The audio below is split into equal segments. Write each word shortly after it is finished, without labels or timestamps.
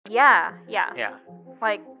Yeah. Yeah.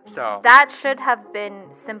 Like, So that should have been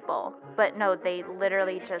simple. But no, they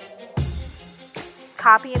literally just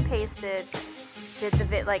copy and pasted, did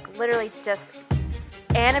the literally just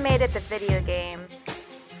animated the video game,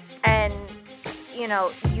 and, you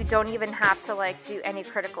know, you don't even have to, like, do any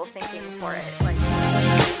critical thinking for it. Like...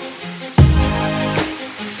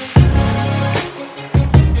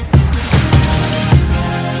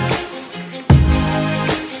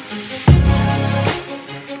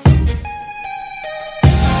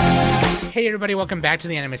 Hey everybody, welcome back to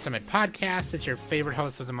the Anime Summit Podcast. It's your favorite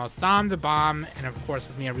host with the most, Sam the Bomb, and of course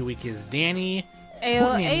with me every week is Danny.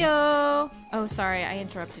 Ayo, ayo. Oh, sorry, I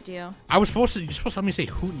interrupted you. You're supposed to let me say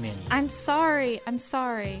Hootenanny. I'm sorry.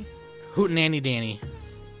 Hootenanny Danny.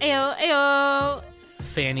 Ayo, ayo.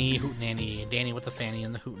 Fanny, Hootenanny. Danny with the fanny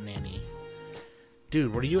and the Hootenanny.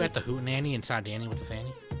 Dude, were you at the Hootenanny and saw Danny with the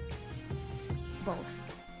fanny?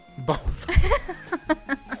 Both.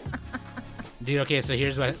 Dude, okay, so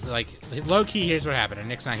here's what, like, low-key, here's what happened.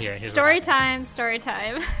 Nick's not here. Story time.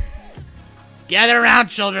 Gather around,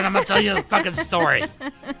 children. I'm gonna tell you the fucking story.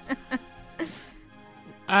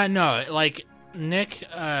 No, like, Nick,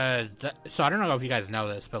 so I don't know if you guys know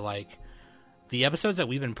this, but, like, the episodes that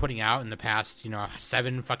we've been putting out in the past,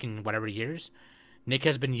 7 fucking whatever years, Nick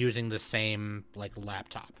has been using the same, like,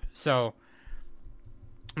 laptop. So,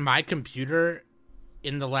 my computer,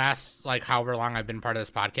 in the last, like, however long I've been part of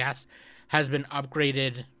this podcast, has been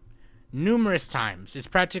upgraded numerous times. It's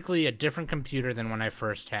practically a different computer than when I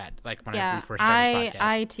first had, like when we first started this podcast.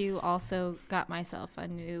 I too also got myself a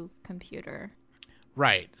new computer.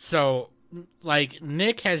 Right. So, like,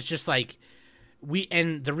 Nick has just like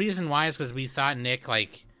and the reason why is because we thought Nick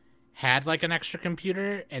like had like an extra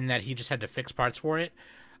computer and that he just had to fix parts for it.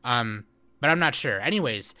 But I'm not sure.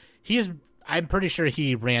 Anyways, I'm pretty sure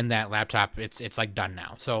he ran that laptop. It's like done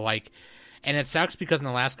now. So like. And it sucks because in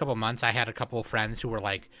the last couple of months, I had a couple of friends who were,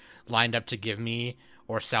 like, lined up to give me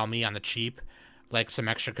or sell me on the cheap, like, some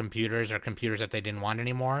extra computers or computers that they didn't want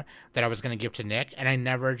anymore that I was going to give to Nick. And I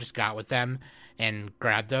never just got with them and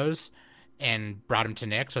grabbed those and brought them to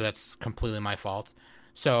Nick. So that's completely my fault.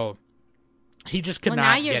 So he just could not get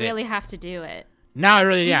it. Now you really have to do it. Now I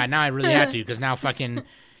really have to because now fucking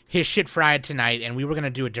his shit fried tonight and we were going to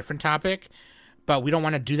do a different topic. But we don't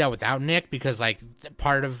want to do that without Nick because, like,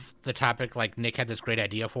 part of the topic, like, Nick had this great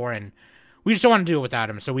idea for, and we just don't want to do it without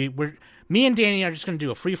him. So me and Danny are just going to do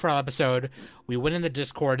a free-for-all episode. We went in the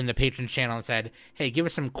Discord and the Patreon channel and said, hey, give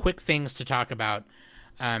us some quick things to talk about.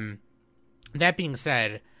 That being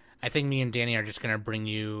said, I think me and Danny are just going to bring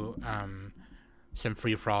you some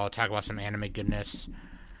free-for-all, talk about some anime goodness,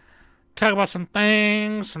 talk about some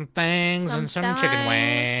things, and some chicken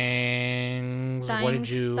wings. What did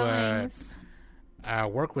you...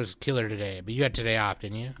 work was killer today, but you had today off,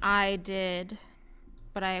 didn't you? I did,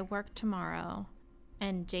 but I work tomorrow,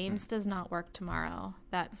 and James does not work tomorrow.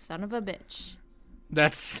 That son of a bitch.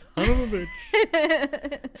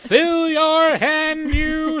 Fill your hand,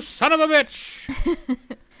 you son of a bitch.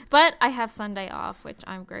 But I have Sunday off, which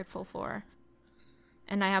I'm grateful for.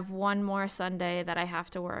 And I have one more Sunday that I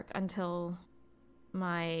have to work until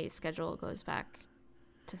my schedule goes back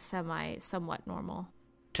to somewhat normal.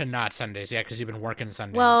 To not Sundays, yeah, because you've been working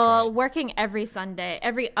Sundays. Well, right? Working every Sunday,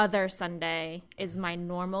 every other Sunday is my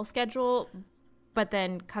normal schedule. But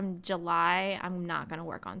then come July, I'm not going to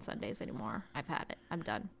work on Sundays anymore. I've had it. I'm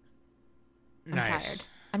done. I'm tired.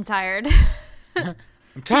 I'm tired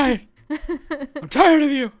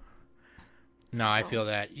of you. No, I feel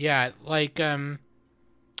that. Yeah, like, and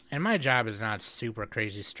my job is not super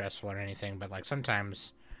crazy stressful or anything, but like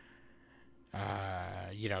sometimes...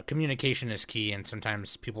 communication is key, and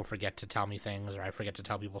sometimes people forget to tell me things, or I forget to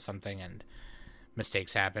tell people something, and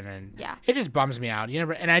mistakes happen, and it just bums me out.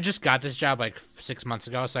 And I just got this job like 6 months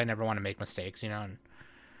ago, so I never want to make mistakes,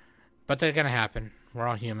 but they're gonna happen. We're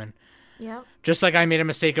all human. Yep. Just like I made a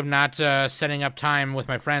mistake of not setting up time with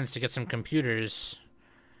my friends to get some computers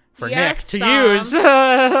for Nick to use.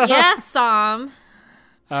 Yes, Sam.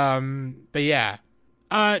 But yeah,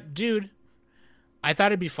 dude, I thought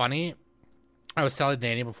it'd be funny. I was telling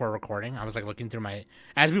Danny before recording, I was like looking through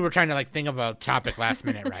as we were trying to like think of a topic last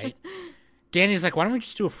minute, right? Danny's like, why don't we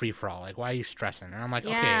just do a free-for-all? Like, why are you stressing? And I'm like,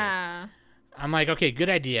 okay. I'm like, okay, good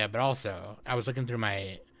idea. But also, I was looking through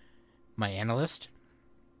my analyst,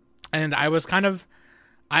 and I was kind of,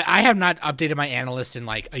 I have not updated my analyst in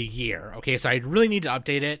like a year. Okay, so I really need to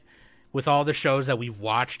update it with all the shows that we've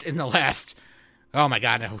watched in the last, oh my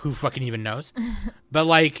God, who fucking even knows? But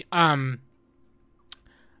like,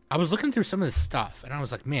 I was looking through some of this stuff, and I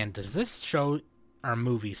was like, man, does this show or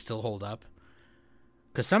movie still hold up?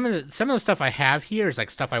 Because some of the stuff I have here is like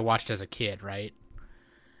stuff I watched as a kid, right?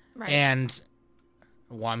 Right. And,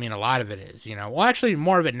 well, I mean, a lot of it is, you know. Well, actually,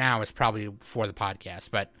 more of it now is probably for the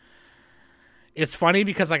podcast. But it's funny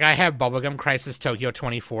because, like, I have Bubblegum Crisis Tokyo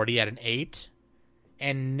 2040 at an 8.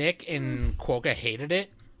 And Nick and Quokka hated it.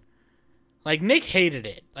 Like, Nick hated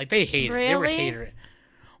it. Like, they hated it. They were Really? hated it.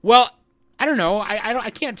 Well, I don't know. I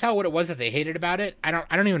can't tell what it was that they hated about it. I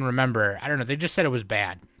don't even remember. I don't know. They just said it was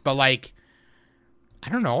bad. But, like, I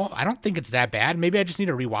don't know. I don't think it's that bad. Maybe I just need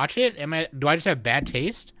to rewatch it. Do I just have bad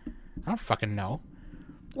taste? I don't fucking know.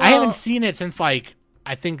 I Well- haven't seen it since, like,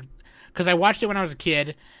 I think, because I watched it when I was a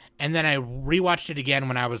kid, and then I rewatched it again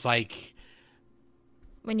when I was, like,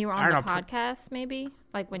 When you were I on the don't know. podcast, maybe?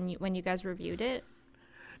 Like when you guys reviewed it?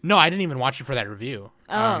 no, I didn't even watch it for that review.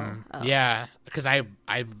 Oh. Yeah, because I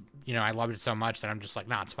loved it so much that I'm just like,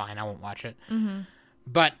 nah, it's fine. I won't watch it. Mm-hmm.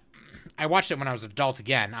 But I watched it when I was an adult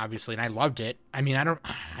again, obviously, and I loved it. I mean, I don't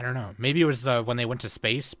know. Maybe it was the when they went to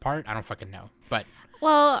space part. I don't fucking know. But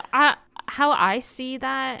Well, how I see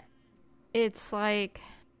that, it's like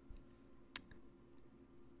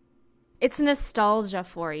it's nostalgia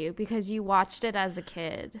for you because you watched it as a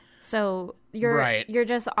kid. So Right. you're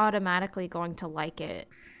just automatically going to like it.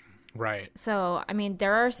 right, So, I mean,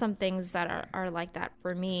 there are some things that are like that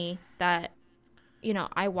for me that, you know,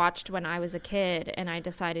 I watched when I was a kid and I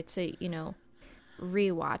decided to, you know,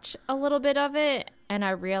 rewatch a little bit of it. And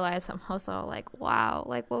I realized I'm also like, wow,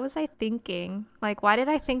 like, what was I thinking? Like, why did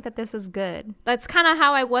I think that this was good? That's kind of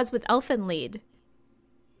how I was with Elfen Lied.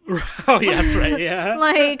 oh yeah, that's right. Yeah,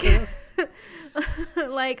 Like,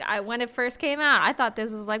 like when it first came out, I thought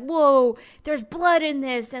this was like, whoa, there's blood in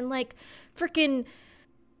this, and like freaking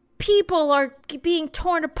people are being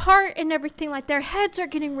torn apart and everything, like their heads are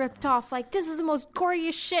getting ripped off. Like, this is the most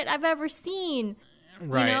goriest shit I've ever seen.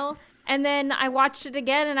 right. You know? And then I watched it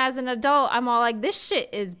again, and as an adult, I'm all like, this shit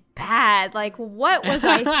is bad. Like, what was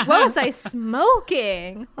I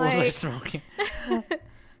smoking? What was I Like, smoking?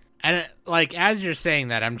 And like as you're saying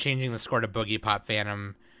that, I'm changing the score to Boogie Pop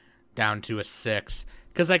Phantom down to a 6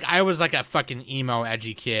 because like I was like a fucking emo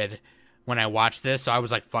edgy kid when I watched this, so I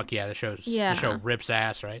was like, fuck yeah, the show rips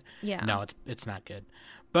ass, right? Yeah. No, it's not good.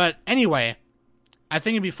 But anyway, I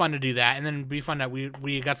think it'd be fun to do that, and then it'd be fun that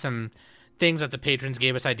we got some things that the patrons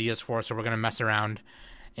gave us ideas for, so we're gonna mess around.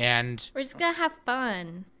 And we're just gonna have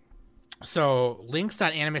fun. so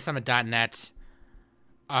links.animesummit.net.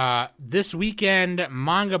 This weekend,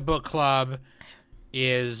 Manga Book Club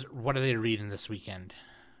is, what are they reading this weekend?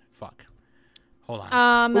 Fuck. Hold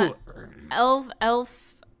on. Ooh.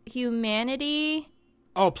 Elf Humanity.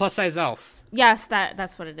 Oh, Plus Size Elf. Yes,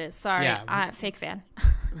 that's what it is. Sorry. Yeah. Fake fan.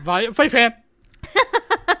 Fake fan.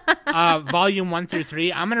 Volume 1 through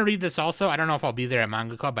 3. I'm gonna read this also. I don't know if I'll be there at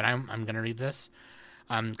Manga Club, but I'm gonna read this.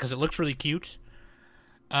 Because it looks really cute.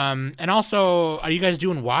 And also, are you guys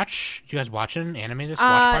doing watch? You guys watching anime this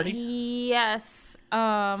watch party? Yes.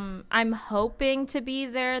 I'm hoping to be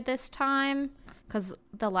there this time because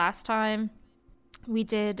the last time we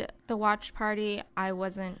did the watch party, I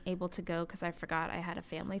wasn't able to go because I forgot I had a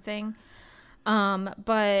family thing.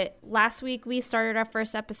 But last week we started our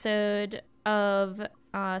first episode of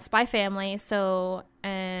Spy Family,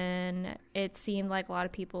 and it seemed like a lot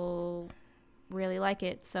of people really like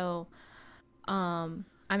it. So, I'm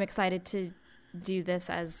excited to do this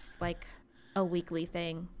as like a weekly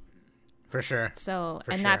thing. For sure. So,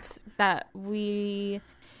 For and sure. that's that we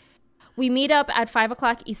meet up at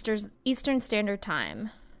 5:00 Eastern Standard Time.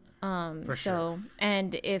 For So,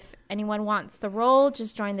 and if anyone wants the role,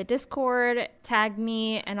 just join the Discord, tag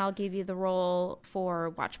me, and I'll give you the role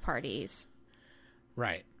for watch parties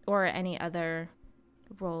Right. or any other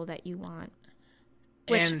role that you want.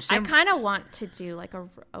 Which And I kind of want to do like a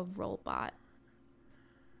role bot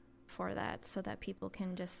for that so that people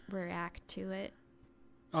can just react to it.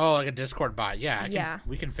 Oh, like a Discord bot. Yeah. Yeah.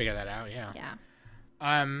 We can figure that out. Yeah. Yeah.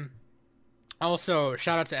 Also,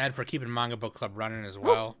 shout out to Ed for keeping Manga Book Club running as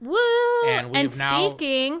well. Woo! And we've now-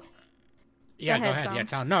 speaking, Yeah, go ahead, ahead. Sam. Yeah,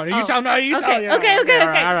 tell. No, you Oh. tell. No, you Okay, tell. Yeah, okay.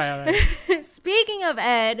 All right. Speaking of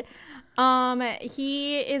Ed,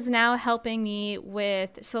 he is now helping me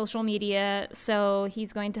with social media. So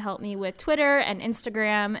he's going to help me with Twitter and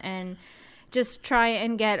Instagram and just try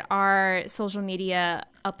and get our social media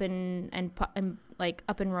up and like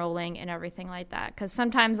up and rolling and everything like that. Because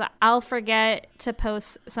sometimes I'll forget to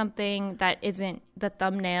post something that isn't the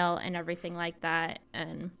thumbnail and everything like that.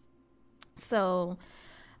 And so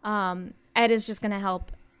Ed is just going to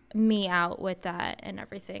help me out with that and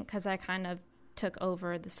everything because I kind of took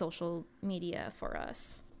over the social media for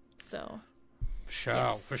us. So For sure.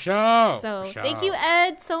 Yes. For sure. so For sure. thank you,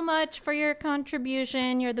 Ed, so much for your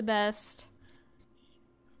contribution. You're the best.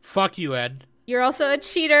 Fuck you, Ed. You're also a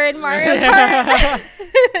cheater in Mario Kart.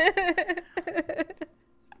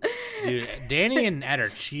 Dude, Danny and Ed are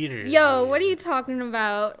cheaters. Yo, dude. what are you talking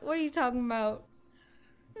about? What are you talking about?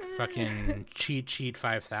 Fucking cheat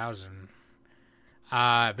 5,000.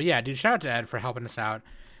 But yeah, dude, shout out to Ed for helping us out.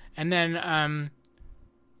 And then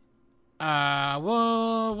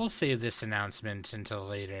we'll save this announcement until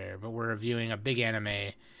later, but we're reviewing a big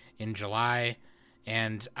anime in July,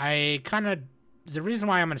 and the reason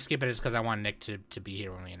why I'm going to skip it is because I want Nick to be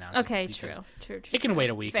here when we announce it. Okay, true. It can wait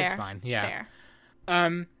a week. Fair, it's fine. Yeah.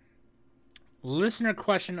 Fair. Listener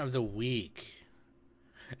question of the week.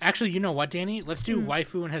 Actually, you know what, Danny? Let's do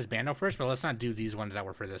waifu and husbando first, but let's not do these ones that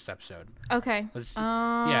were for this episode. Okay. Let's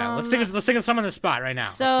think of some on the spot right now.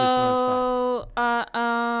 So,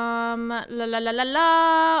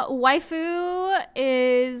 waifu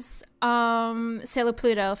is Sailor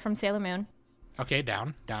Pluto from Sailor Moon. Okay,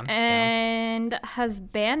 down. And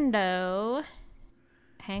husbando,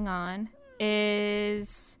 hang on,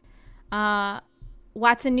 is Watanuki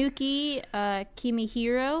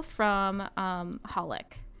Kimihiro from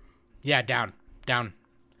Holic. Yeah, down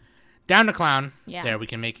to clown. Yeah. There, we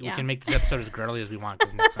can make this episode as girly as we want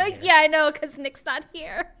because Nick's not here. Yeah, I know, because Nick's not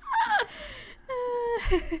here.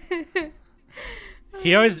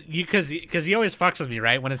 He always because he always fucks with me,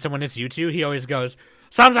 right? When it's you two, he always goes,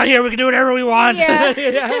 "Sam's not here. We can do whatever we want." Yeah.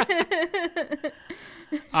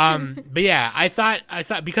 But yeah, I thought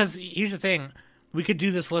because here's the thing, we could do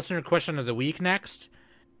this listener question of the week next,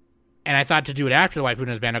 and I thought to do it after the waifu and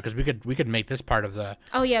husbando because we could make this part of the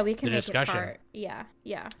We can make discussion. it part. Yeah,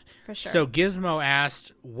 for sure. So Gizmo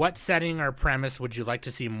asked, what setting or premise would you like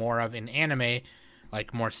to see more of in anime?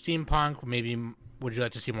 Like more steampunk? Maybe would you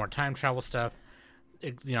like to see more time travel stuff?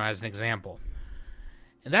 As an example.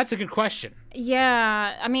 And that's a good question.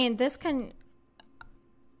 Yeah, I mean, this can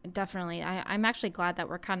definitely. I'm actually glad that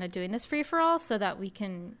we're kind of doing this free for all so that we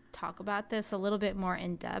can talk about this a little bit more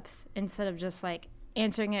in depth instead of just like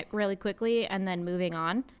answering it really quickly and then moving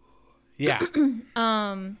on. Yeah.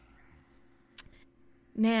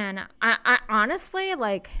 Man, I honestly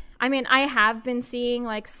I have been seeing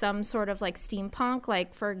like some sort of like steampunk,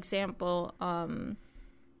 like for example,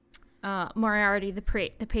 Moriarty the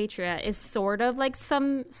Patriot is sort of like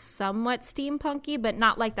somewhat steampunky, but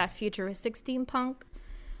not like that futuristic steampunk.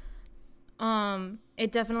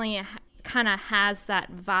 It definitely kind of has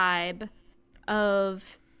that vibe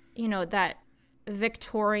of, that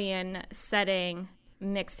Victorian setting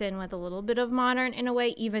mixed in with a little bit of modern in a way,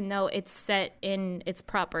 even though it's set in its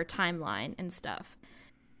proper timeline and stuff.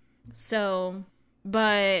 So,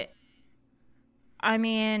 but I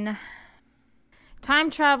mean, time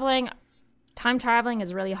traveling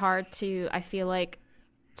is really hard to, I feel like,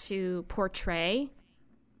 to portray.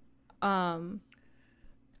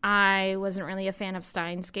 I wasn't really a fan of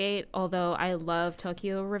Steins Gate, although I love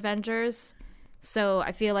Tokyo Revengers. So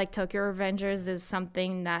I feel like Tokyo Revengers is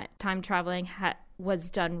something that time traveling was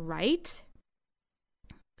done right.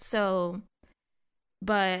 So,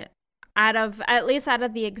 but at least out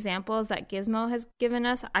of the examples that Gizmo has given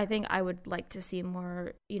us, I think I would like to see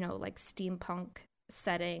more, like steampunk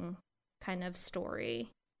setting kind of story.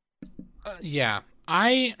 Yeah,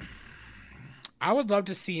 I would love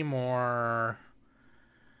to see more.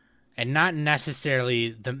 And not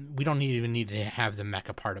necessarily we don't even need to have the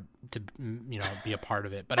mecha part to be a part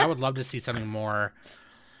of it. But I would love to see something more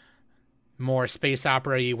space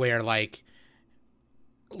opera-y where like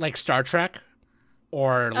Star Trek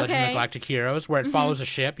or Legend of Galactic Heroes, where it follows a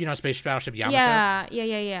ship, Space Battleship Yamato.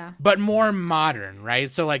 Yeah. But more modern,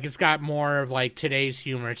 right? So like it's got more of like today's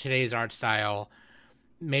humor, today's art style.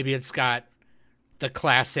 Maybe it's got the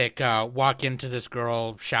classic walk into this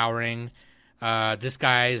girl showering. This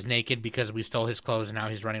guy is naked because we stole his clothes and now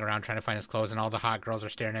he's running around trying to find his clothes and all the hot girls are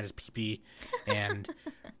staring at his pee-pee and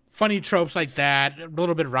funny tropes like that, a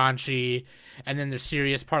little bit raunchy, and then the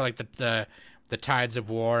serious part like the tides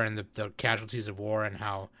of war and the casualties of war and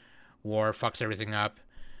how war fucks everything up.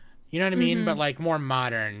 You know what I mean? But like more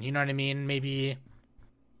modern, you know what I mean? Maybe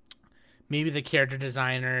the character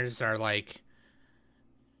designers are like,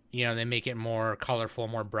 they make it more colorful,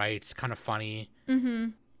 more bright, it's kind of funny. Mm-hmm.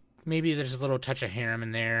 Maybe there's a little touch of harem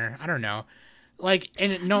in there. I don't know. Like,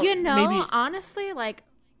 and maybe honestly, like,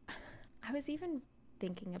 I was even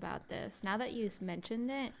thinking about this. Now that you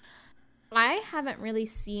mentioned it, I haven't really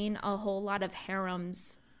seen a whole lot of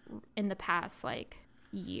harems in the past, like,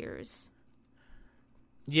 years.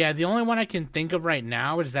 Yeah, the only one I can think of right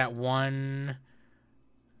now is that one...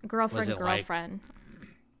 Girlfriend.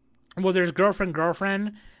 Well, there's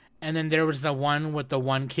girlfriend, and then there was the one with the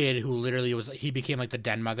one kid who literally he became like the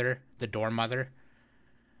den mother, the dorm mother.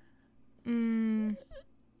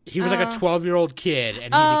 He was like a 12-year-old kid, and he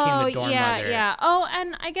became the dorm mother. Yeah. Oh,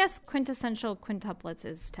 and I guess quintessential quintuplets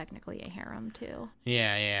is technically a harem too.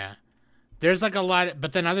 Yeah. There's like a lot,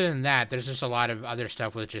 but then other than that, there's just a lot of other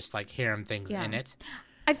stuff with just like harem things in it.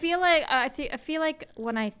 I feel like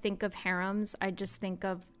when I think of harems, I just think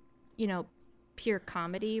of, pure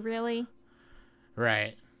comedy, really.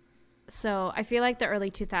 Right. So I feel like the early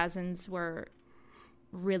 2000s were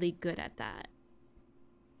really good at that.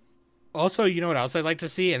 Also, you know what else I'd like to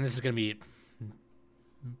see? And this is going to be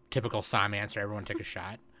typical Sam answer. Everyone take a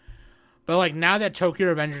shot. But, like, now that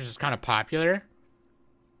Tokyo Revengers is kind of popular,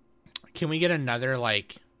 can we get another,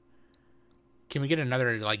 like,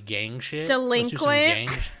 gang shit?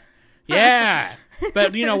 Delinquent? Yeah.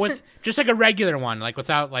 But, with just, like, a regular one, like,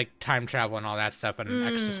 without, like, time travel and all that stuff and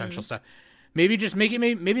existential stuff. Maybe just make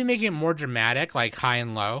it more dramatic, like high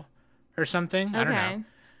and low or something. Okay. I don't know.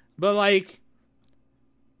 But, like,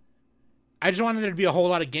 I just wanted there to be a whole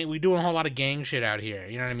lot of gang. We do a whole lot of gang shit out here.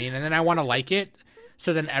 You know what I mean? And then I want to like it,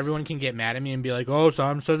 so then everyone can get mad at me and be like, "Oh,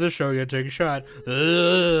 Sam said this show, you gotta take a shot."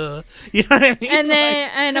 Ugh. You know what I mean? And then,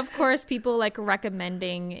 and of course, people like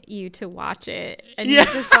recommending you to watch it, and you're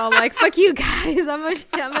just all like, "Fuck you guys! I'm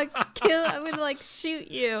gonna like shoot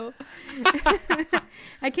you."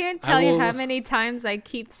 I can't tell you how many times I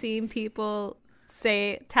keep seeing people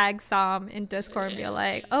tag Sam in Discord and be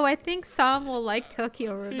like, "Oh, I think Sam will like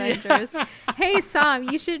Tokyo Revengers." Hey Sam,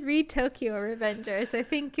 you should read Tokyo Revengers. I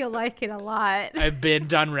think you'll like it a lot. I've been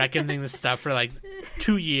done recommending this stuff for like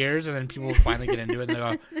 2 years, and then people will finally get into it and they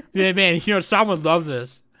go, "Yeah, man, Sam would love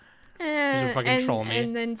this." Fucking troll me.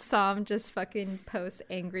 And then Sam just fucking posts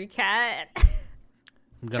angry cat.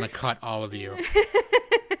 I'm gonna cut all of you.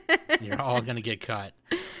 You're all gonna get cut.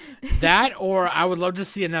 That, or I would love to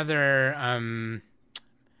see another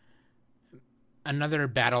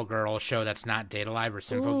Battle Girl show that's not Data Live or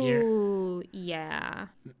Symphogear. Ooh, yeah.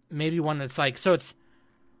 Maybe one that's like, so it's,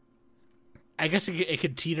 I guess it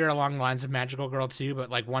could teeter along the lines of Magical Girl too,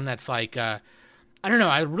 but like one that's like, I don't know,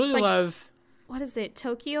 I really love. What is it?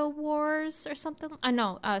 Tokyo Wars or something?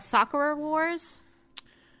 No, Sakura Wars.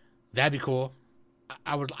 That'd be cool.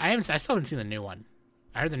 I still haven't seen the new one.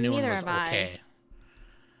 I heard the new one was okay.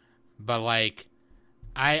 But like,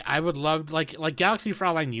 I would love like Galaxy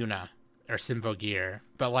Fraulein Yuna or Symphogear,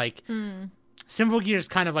 but like Symphogear is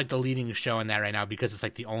kind of like the leading show in that right now because it's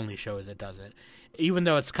like the only show that does it, even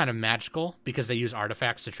though it's kind of magical because they use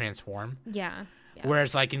artifacts to transform. Yeah.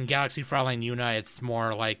 Whereas like in Galaxy Fraulein Yuna, it's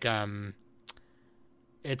more like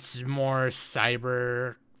it's more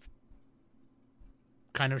cyber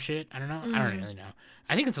kind of shit. I don't know. I don't really know.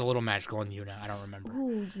 I think it's a little magical in Yuna. I don't remember.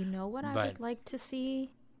 Ooh, you know what I would like to see?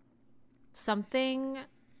 Something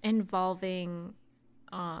involving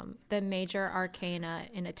the major arcana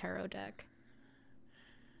in a tarot deck.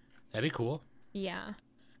 That'd be cool. Yeah.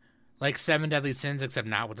 Like Seven Deadly Sins, except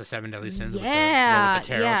not with the Seven Deadly Sins. Yeah. With the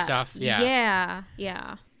tarot stuff. Yeah.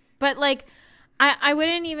 But like, I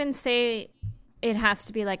wouldn't even say it has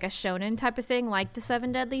to be like a shonen type of thing, like the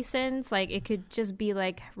Seven Deadly Sins. Like it could just be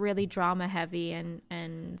like really drama heavy and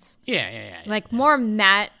like more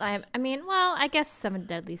I mean, well, I guess Seven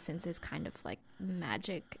Deadly Sins is kind of like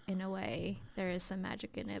magic in a way. There is some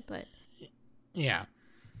magic in it, but yeah,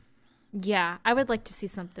 I would like to see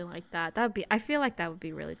something like that. I feel like that would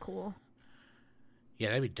be really cool. Yeah,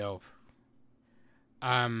 that'd be dope.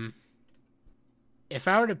 If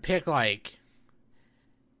I were to pick like,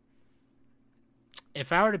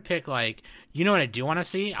 you know what I do want to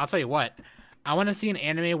see? I'll tell you what. I want to see an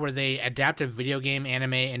anime where they adapt a video game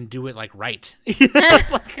anime and do it like right.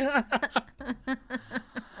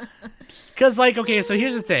 Because like, okay, so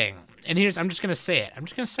here's the thing, and I'm just gonna say it.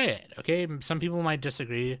 Okay, some people might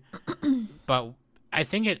disagree, but I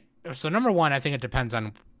think so number one, I think it depends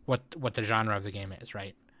on what the genre of the game is,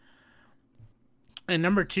 right? And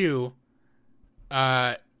number two,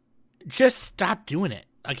 just stop doing it.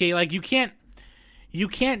 Okay, like you can't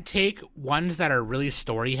take ones that are really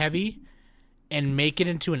story heavy and make it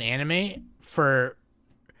into an anime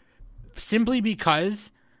simply because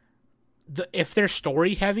if they're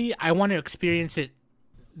story heavy, I want to experience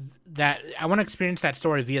that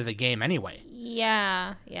story via the game anyway.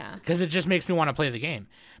 Yeah. Because it just makes me want to play the game.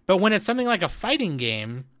 But when it's something like a fighting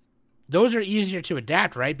game, those are easier to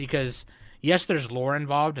adapt, right? Because yes, there's lore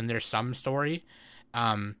involved and there's some story.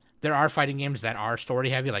 There are fighting games that are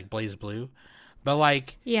story heavy, like BlazBlue. But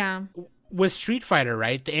like, with Street Fighter,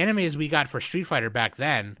 right? The animes we got for Street Fighter back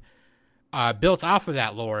then built off of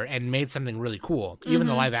that lore and made something really cool. Even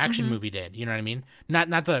the live action movie did. You know what I mean? Not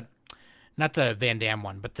the Van Damme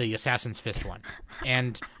one, but the Assassin's Fist one.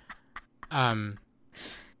 And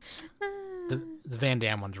The Van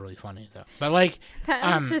Damme one's really funny though. But like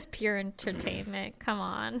That's just pure entertainment. Come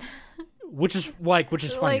on. which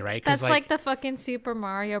is funny, right? That's like the fucking Super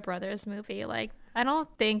Mario Brothers movie. Like, I don't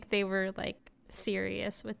think they were like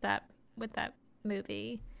serious with that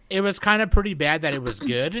movie. It was kind of pretty bad that it was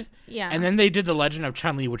good. Yeah. And then they did The Legend of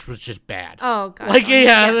Chun-Li, which was just bad. Oh god. Like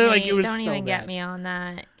yeah, Like it was don't so even bad. get me on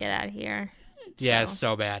that. Get out of here. Yeah, it's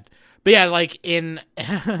so bad. But yeah, like in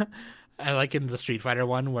I like in the Street Fighter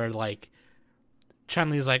one where like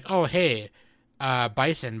Chun-Li's like, "Oh, hey,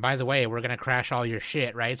 Bison, by the way, we're going to crash all your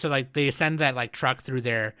shit," right? So like they send that like truck through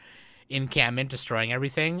their encampment destroying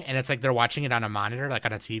everything, and it's like they're watching it on a monitor, like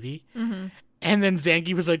on a TV. Mm-hmm. And then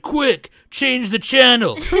Zangief was like, "Quick, change the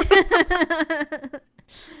channel."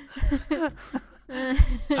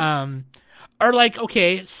 Or like,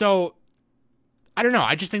 okay, so I don't know.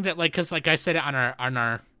 I just think that like, cause like I said it on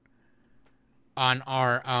our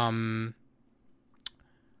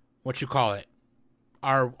what you call it,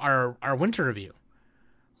 our winter review.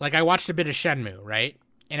 Like I watched a bit of Shenmue, right?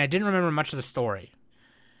 And I didn't remember much of the story.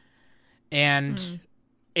 And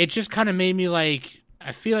it just kind of made me like,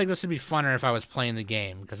 I feel like this would be funner if I was playing the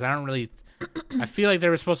game, because I don't really, I feel like there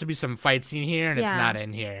was supposed to be some fight scene here and it's not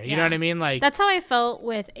in here. You know what I mean? Like that's how I felt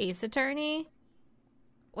with Ace Attorney.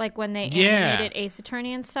 Like when they animated Ace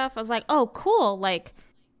Attorney and stuff, I was like, oh, cool. Like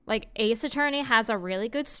Ace Attorney has a really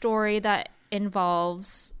good story that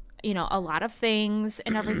involves, you know, a lot of things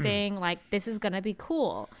and everything. Like, this is going to be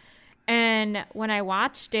cool. And when I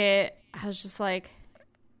watched it, I was just like,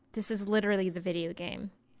 this is literally the video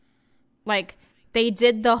game. Like, they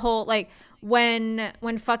did the whole, like, when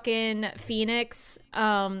fucking Phoenix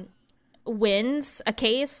wins a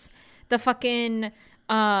case, the fucking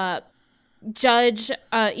judge,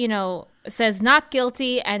 you know, says not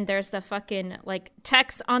guilty, and there's the fucking like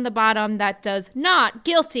text on the bottom that does not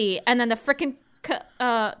guilty, and then the freaking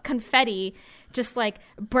confetti just like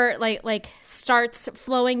starts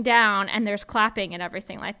flowing down, and there's clapping and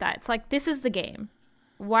everything like that. It's like, this is the game.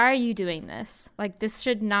 Why are you doing this? Like, this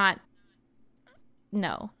should not.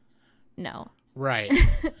 No. Right.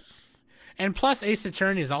 And plus, Ace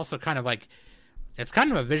Attorney is also kind of like, it's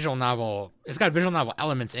kind of a visual novel. It's got visual novel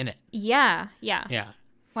elements in it. Yeah.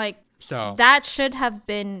 Like, so that should have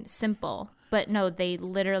been simple, but no, they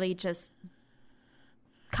literally just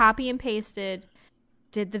copy and pasted,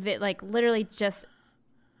 did literally just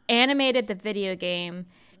animated the video game,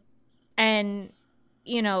 and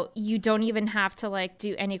you know, you don't even have to like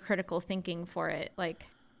do any critical thinking for it, like,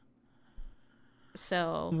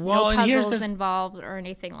 so no puzzles involved or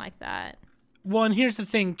anything like that. Well, and here's the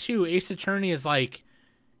thing too, Ace Attorney is like,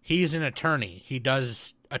 he's an attorney. He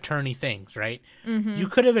does attorney things, right? Mm-hmm. You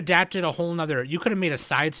could have adapted a whole nother, you could have made a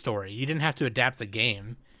side story. You didn't have to adapt the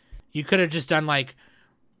game. You could have just done like,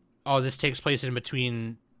 oh, this takes place in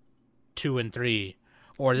between 2 and 3,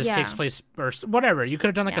 or this takes place, or whatever. You could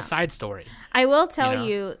have done like a side story. I will tell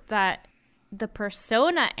you that the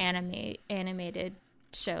Persona animated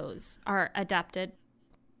shows are adapted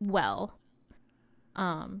well.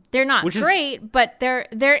 They're not great, but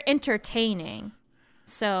they're entertaining.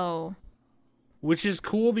 So, which is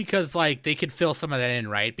cool because like they could fill some of that in,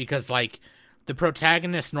 right? Because like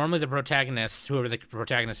normally the protagonists, whoever the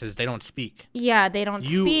protagonist is, they don't speak. Yeah, they don't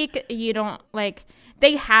speak. You don't like,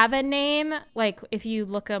 they have a name. Like if you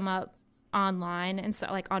look them up online and so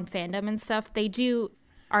like on fandom and stuff, they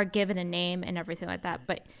are given a name and everything like that.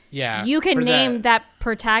 But yeah, you can name that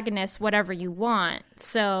protagonist whatever you want.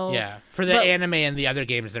 So yeah, for the anime and the other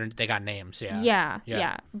games, they got names.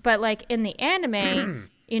 Yeah. But like in the anime,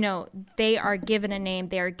 you know, they are given a name,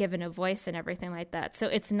 they are given a voice and everything like that. So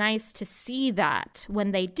it's nice to see that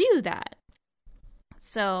when they do that.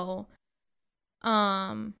 So,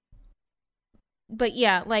 but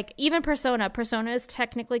yeah, like even Persona is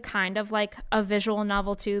technically kind of like a visual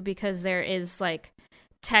novel too, because there is like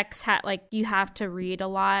text, like you have to read a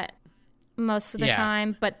lot most of the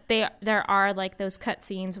time, but there are like those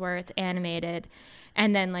cutscenes where it's animated,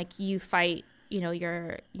 and then like you fight, you know,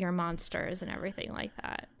 your monsters and everything like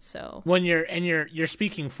that. So when you're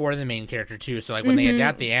speaking for the main character too, so like when they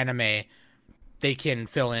adapt the anime, they can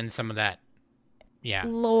fill in some of that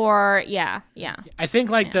lore. I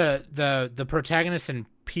think like the protagonist in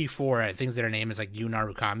P4, I think their name is like Yu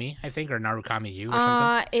Narukami, I think, or Narukami Yu or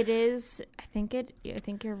something. It is. I think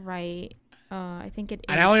you're right. I think it is.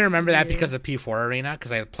 And I only remember that because of P4 Arena,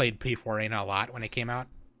 because I played P4 Arena a lot when it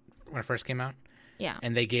first came out. Yeah.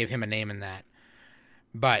 And they gave him a name in that.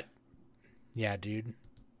 But yeah, dude.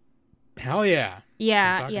 Hell yeah.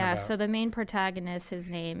 Yeah. So the main protagonist, his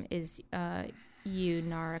name is Yu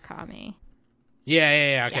Narukami.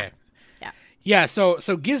 Yeah. Okay. Yeah. Yeah. So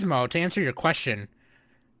Gizmo, to answer your question,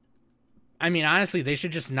 I mean, honestly, they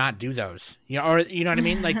should just not do those. You know, or you know what I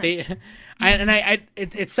mean? Like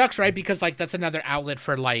it sucks, right? Because like that's another outlet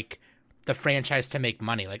for like the franchise to make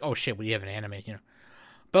money. Like, oh shit, we have an anime, you know.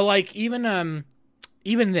 But like even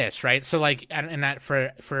this, right? So like, and that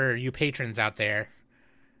for you patrons out there,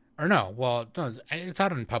 or no, well, no, it's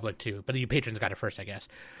out in public too. But you patrons got it first, I guess.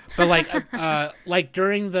 But like, like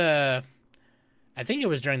during the, I think it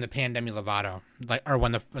was during the Pandemic Lovato, like, or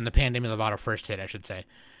when the Pandemic Lovato first hit, I should say.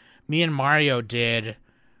 Me and Mario did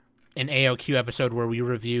an AOQ episode where we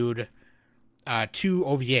reviewed 2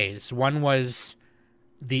 OVAs. One was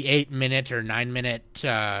the 8-minute or 9-minute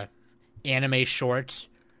anime short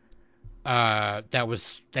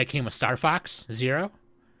that came with Star Fox Zero,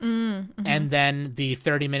 and then the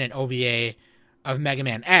 30-minute OVA of Mega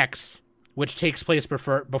Man X, which takes place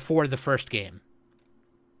before the first game.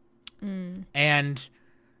 And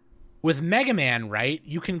with Mega Man, right,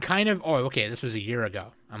 you can kind of... Oh, okay, this was a year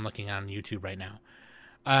ago. I'm looking on YouTube right now.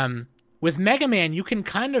 With Mega Man, you can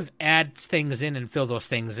kind of add things in and fill those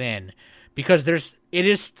things in. Because there is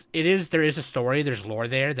a story, there's lore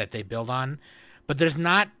there that they build on. But there's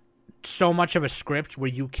not so much of a script where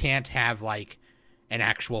you can't have, like, an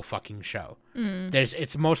actual fucking show.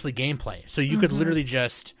 It's mostly gameplay. So you could literally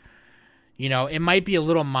just... You know, it might be a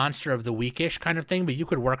little monster of the weekish kind of thing, but you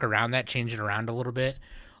could work around that, change it around a little bit.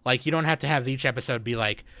 Like, you don't have to have each episode be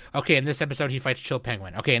like, okay, in this episode he fights Chill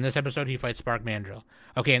Penguin. Okay, in this episode he fights Spark Mandrill.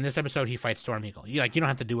 Okay, in this episode he fights Storm Eagle. You don't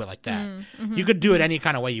have to do it like that. You could do it any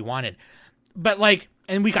kind of way you wanted. But, like,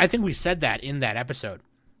 and I think we said that in that episode.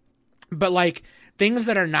 But, like, things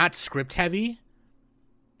that are not script heavy,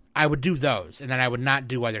 I would do those, and then I would not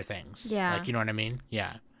do other things. Yeah. Like, you know what I mean?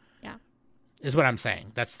 Yeah. Yeah. Is what I'm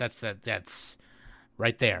saying. That's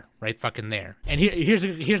right there, right fucking there. And here's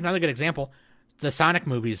another good example: the Sonic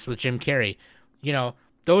movies with Jim Carrey. You know,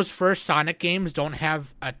 those first Sonic games don't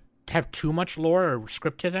have too much lore or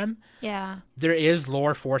script to them. Yeah. There is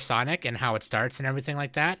lore for Sonic and how it starts and everything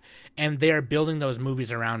like that, and they're building those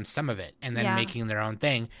movies around some of it and then making their own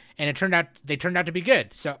thing. And they turned out to be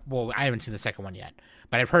good. So, well, I haven't seen the second one yet,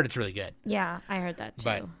 but I've heard it's really good. Yeah, I heard that too.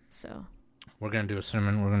 But, so. We're gonna do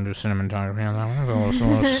cinematography on that one. A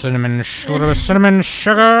little cinnamon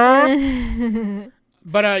sugar.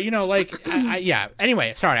 But you know, like, yeah.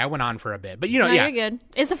 Anyway, sorry, I went on for a bit, but you know, no, yeah, you're good.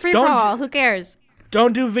 It's a free for all. Who cares?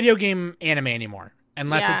 Don't do video game anime anymore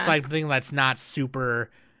unless it's like something that's not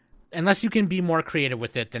super. Unless you can be more creative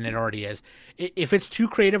with it than it already is. If it's too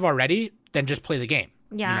creative already, then just play the game.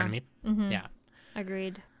 Yeah. You know what I mean? Mm-hmm. Yeah.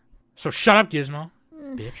 Agreed. So shut up, Gizmo,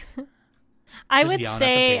 bitch. I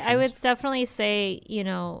would definitely say, you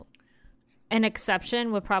know, an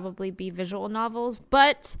exception would probably be visual novels,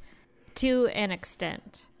 but to an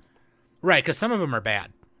extent. Right, because some of them are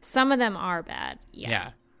bad. Some of them are bad.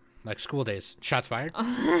 Yeah. Like School Days. Shots fired.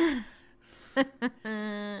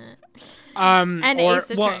 And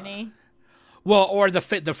Ace Attorney. Well, or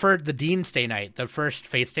the Dean Stay Night, the first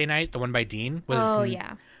Fate Stay Night, the one by Dean was. Oh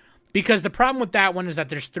yeah. Because the problem with that one is that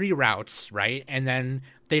there's 3 routes, right? And then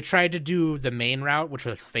they tried to do the main route, which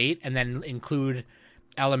was Fate, and then include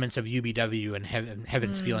elements of UBW and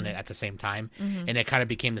Heaven's Feeling It at the same time. And it kind of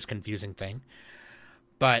became this confusing thing.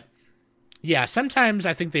 But, yeah, sometimes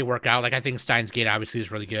I think they work out. Like, I think Steins Gate obviously is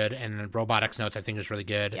really good, and Robotics Notes I think is really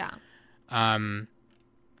good. Yeah.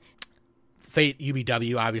 Fate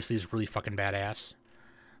UBW obviously is really fucking badass.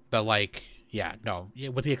 But, like, yeah, no.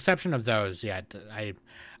 With the exception of those, yeah,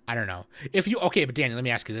 I don't know. But Daniel, let me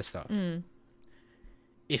ask you this, though.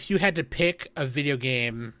 If you had to pick a video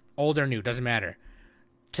game, old or new, doesn't matter,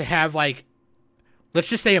 to have, like, let's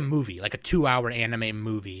just say a movie, like a 2-hour anime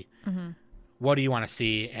movie, what do you want to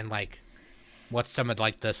see? And, like, what's some of,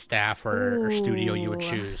 like, the staff or studio you would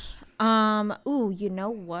choose? You know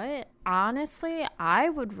what? Honestly, I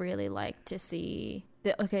would really like to see...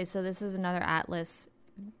 so this is another Atlas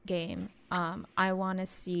game. I want to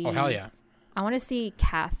see... Oh, hell yeah. I want to see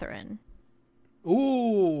Catherine.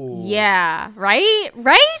 Ooh. Yeah, right?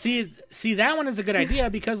 Right? See, that one is a good idea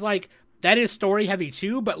because, like, that is story heavy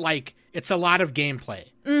too, but, like, it's a lot of gameplay.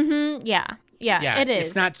 Mm-hmm. Yeah, it is.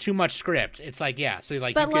 It's not too much script. It's like, yeah, so,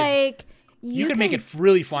 like, you could make it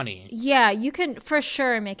really funny. Yeah, you can for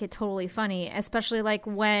sure make it totally funny, especially, like,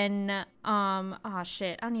 when, I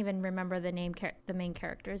don't even remember the main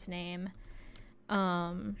character's name.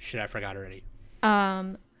 Shit, I forgot already.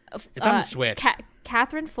 It's on the Switch.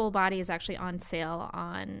 Catherine Full Body is actually on sale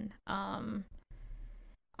on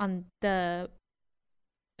the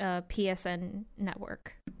PSN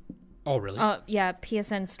network. Oh, really? Yeah,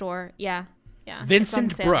 PSN store. Yeah.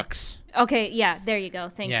 Vincent Brooks. Okay, yeah, there you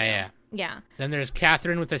go. Thank you. Yeah. Then there's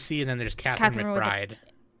Catherine with a C, and then there's Catherine McBride.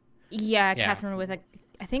 Catherine with a,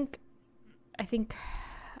 I think,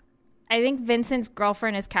 I think Vincent's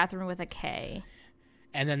girlfriend is Catherine with a K.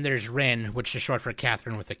 And then there's Rin, which is short for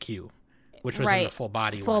Catherine with a Q, which was in the full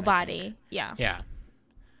body one. Full body, yeah. Yeah.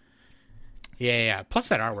 Yeah. Plus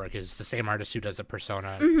that artwork is the same artist who does the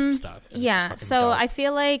Persona stuff. Yeah, so dope. I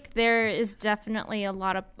feel like there is definitely a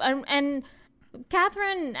lot of... and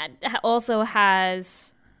Catherine also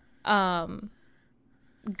has good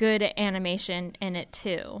animation in it,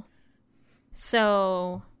 too.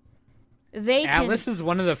 So... Atlas is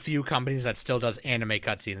one of the few companies that still does anime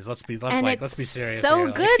cutscenes. Let's be serious. So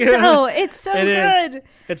here. good though. It's so good.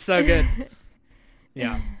 It's so good.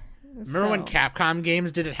 Yeah. Remember when Capcom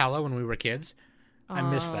games did it hella when we were kids? I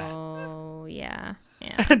miss that. Oh yeah.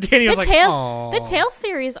 Danny was the Tales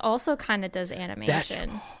series also kind of does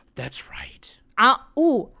animation. That's right. A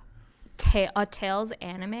Tales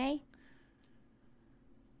anime?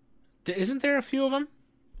 Isn't there a few of them?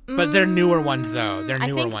 But they're newer ones, though.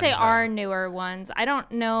 I think they are newer ones. I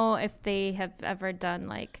don't know if they have ever done,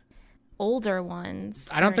 like, older ones.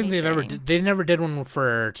 I don't think they've ever... They never did one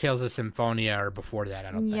for Tales of Symphonia or before that,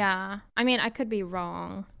 I don't think. Yeah. I mean, I could be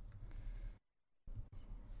wrong.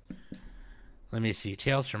 Let me see.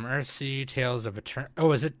 Tales from Earthsea, Tales of Eternia...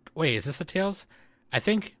 Oh, is it... Wait, is this a Tales? I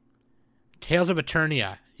think... Tales of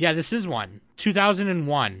Eternia. Yeah, this is one.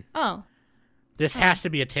 2001. Oh. This has to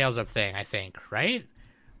be a Tales of thing, I think, right?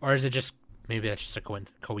 Or is it just... Maybe that's just a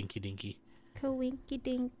coinky-dinky.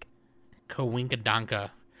 Coinky-dink. Coinkadonka.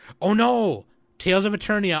 Oh, no! Tales of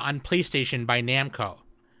Eternia on PlayStation by Namco.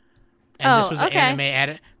 And this was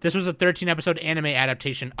an this was a 13-episode anime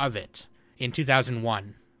adaptation of it in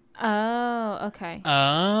 2001. Oh, okay.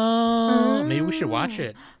 Oh, maybe we should watch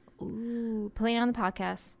it. Ooh, playing on the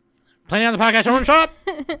podcast. Playing on the podcast, everyone shut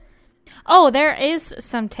up! Oh, there is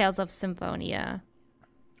some Tales of Symphonia.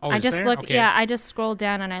 Oh, I just there? looked. Okay. Yeah, I just scrolled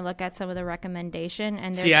down and I look at some of the recommendation,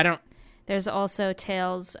 and there's also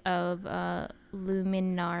Tales of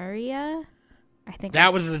Luminaria. I think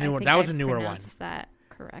that was the newer. That was a newer one. That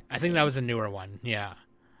correct? I think that was a newer one. Yeah.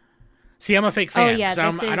 See, I'm a fake fan. Oh yeah,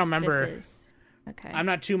 I don't remember. Okay. I'm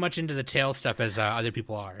not too much into the Tales stuff as other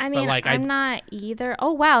people are. I mean, but like, I'm not either.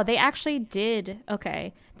 Oh wow, they actually did.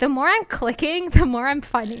 Okay. The more I'm clicking, the more I'm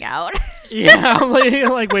finding out. Yeah,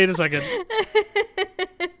 I'm like, wait a second.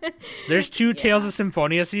 There's two Tales of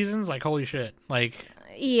Symphonia seasons. Like, holy shit! Like,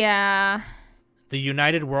 yeah. The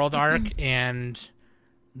United World arc and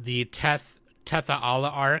the Tetha Alla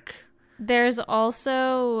arc. There's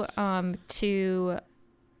also two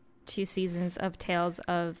seasons of Tales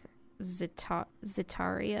of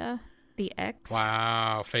Zetaria, the X.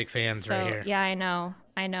 Wow, fake fans right here. Yeah, I know.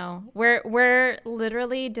 We're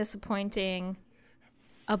literally disappointing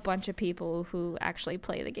a bunch of people who actually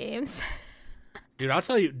play the games. Dude, I'll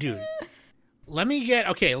tell you, let me get...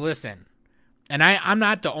 Okay, listen. And I'm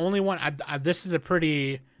not the only one. This is a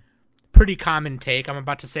pretty common take I'm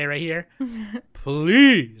about to say right here.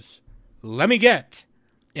 Please, let me get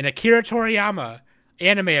an Akira Toriyama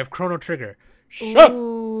anime of Chrono Trigger.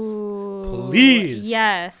 Please.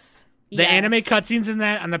 Yes. The anime cutscenes in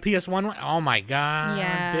that on the PS1 one. Oh my god,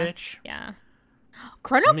 bitch. Yeah.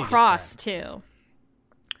 Chrono Cross too.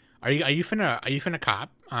 Are you finna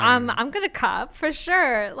cop? I'm gonna cop for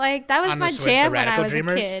sure. Like that was my jam when I was a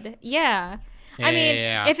kid. Yeah. I mean,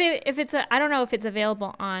 if it's I don't know if it's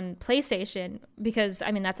available on PlayStation because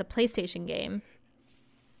I mean that's a PlayStation game.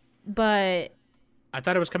 But I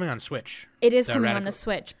thought it was coming on Switch. It is coming on the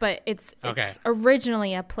Switch, but it's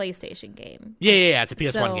originally a PlayStation game. Yeah. It's a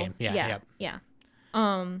PS1 game. Yeah.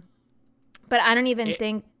 But I don't even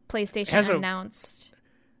think PlayStation announced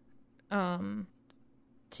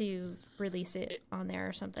to release it on there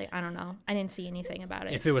or something. I don't know. I didn't see anything about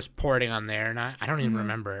it. If it was porting on there or not, I don't even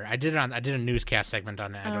remember. I did a newscast segment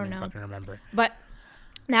on that. I don't even fucking remember. But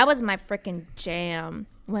that was my freaking jam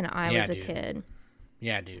when I was a kid.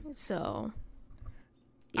 Yeah, dude. So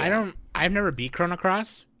yeah. I've never beat Chrono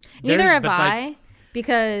Cross. Neither have I,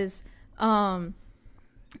 because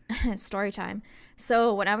story time.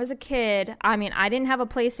 So when I was a kid, I mean, I didn't have a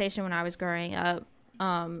PlayStation when I was growing up.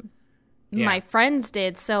 My friends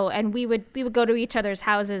did. So, and we would go to each other's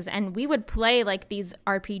houses and we would play like these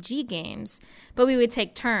RPG games, but we would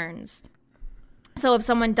take turns. So if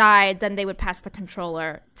someone died, then they would pass the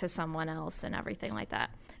controller to someone else and everything like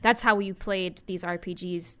that. That's how we played these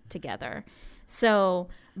RPGs together. So,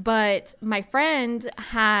 but my friend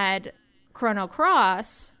had Chrono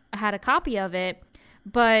Cross. I had a copy of it,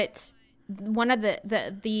 but one of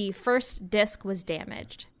the first disc was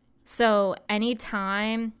damaged. So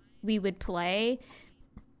anytime we would play,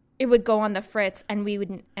 it would go on the fritz,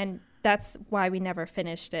 and that's why we never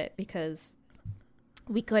finished it, because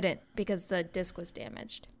we couldn't, because the disc was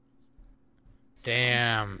damaged.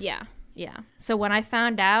 Damn. Yeah. So when I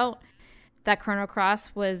found out that Chrono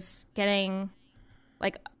Cross was getting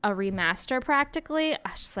like a remaster practically, I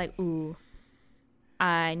was just like, ooh,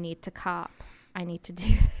 I need to cop. I need to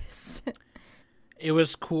do this. It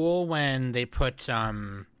was cool when they put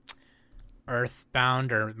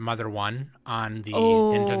Earthbound or Mother 1 on the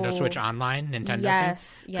Nintendo Switch Online Nintendo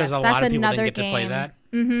yes, thing. yes. Because a That's lot of people another didn't get to play game.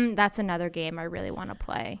 that. That's another game I really want to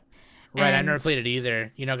play. Right, I And- never played it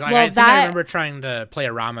either. You know, like, Well, I think I remember trying to play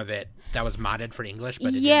a ROM of it that was modded for English, but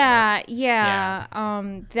it didn't work. Yeah.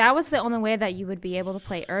 That was the only way that you would be able to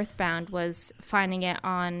play Earthbound was finding it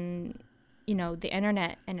on, the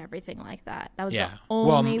internet and everything like that. That was the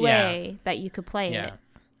only way that you could play it.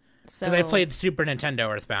 So Because I played Super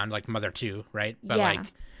Nintendo Earthbound, like Mother 2, right? But Yeah.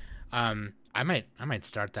 I might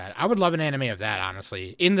start that. I would love an anime of that,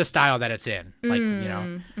 honestly, in the style that it's in. Like,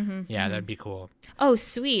 that'd be cool. Oh,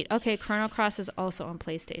 sweet. Okay, Chrono Cross is also on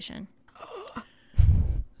PlayStation.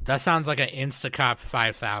 That sounds like an Instacop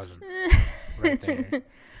 5000 right there.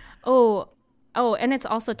 Oh, and it's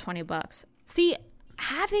also $20. See,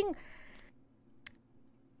 having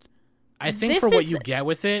I think This for what is- you get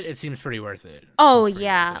with it, it seems pretty worth it. Oh Seems pretty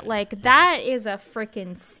yeah, worth it. like that is a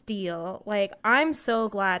freaking steal. Like I'm so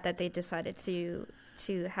glad that they decided to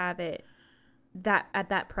have it that at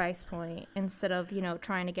that price point instead of,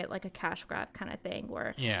 trying to get like a cash grab kind of thing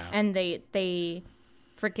where Yeah. and they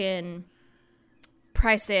freaking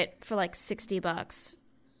price it for like $60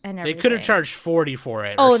 and They everything. could have charged 40 for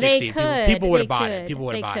it. Oh, or they 60. could. People would They have bought it. could. People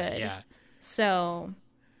would have They bought it. could. Yeah. So,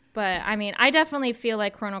 but I mean, I definitely feel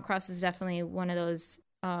like Chrono Cross is definitely one of those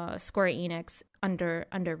Square Enix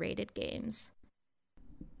underrated games.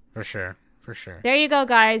 For sure. For sure. There you go,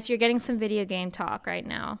 guys. You're getting some video game talk right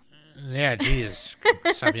now. Yeah, geez.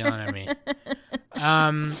 Stop yelling at me.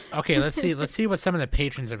 Okay, let's see what some of the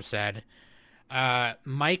patrons have said.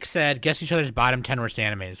 Mike said, guess each other's bottom 10 worst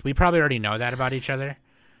animes. We probably already know that about each other.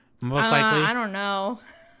 Most likely. I don't know.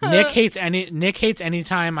 Nick hates any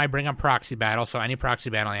time I bring up Proxy Battle, so any Proxy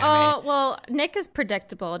Battle anime. Oh, well, Nick is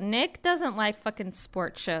predictable. Nick doesn't like fucking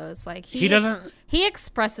sports shows. Like He doesn't- he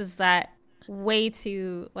expresses that way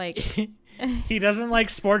too like He doesn't like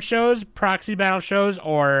sports shows, Proxy Battle shows,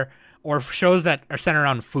 or shows that are centered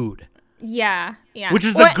around food. yeah. Which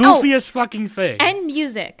is Or- the goofiest fucking thing. and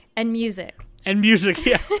music. And music,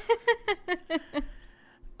 yeah.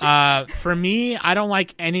 For me, I don't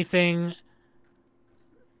like anything.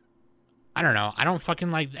 I don't know. I don't fucking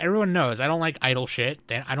like. Everyone knows I don't like idol shit.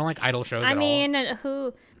 I don't like idol shows I at mean,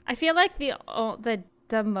 I feel like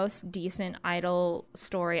the most decent idol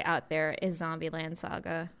story out there is Zombieland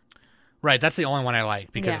Saga. all. Right, that's the only one I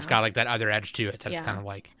like because it's Yeah. got like that other edge to it. That's Yeah. kind of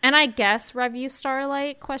like. And I guess Revue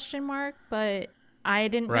Starlight ? But I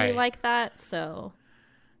didn't really Right. like that, so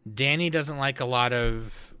Danny doesn't like a lot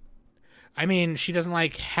of. I mean, she doesn't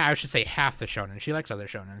like. I should say half the shonen. She likes other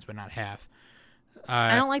shonens, but not half.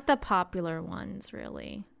 I don't like the popular ones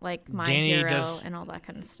really, like My Danny Hero does- and all that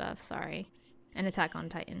kind of stuff. Sorry, and Attack on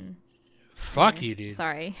Titan. Fuck you, dude.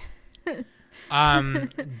 Sorry,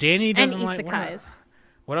 Danny and doesn't like. isekais.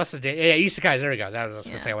 What else did Yeah, isekais. There we go. That was what I was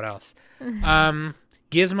gonna say. What else?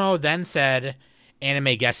 Gizmo then said,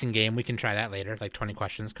 "Anime guessing game. We can try that later. Like 20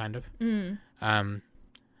 questions, kind of."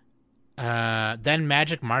 Then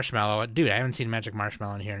Magic Marshmallow. Dude, I haven't seen Magic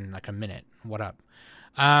Marshmallow in here in like a minute. What up?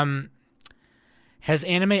 Has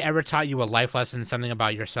anime ever taught you a life lesson, something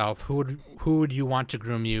about yourself? Who would you want to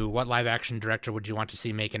groom you? What live action director would you want to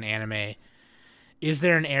see make an anime? Is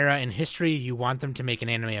there an era in history you want them to make an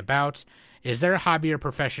anime about? Is there a hobby or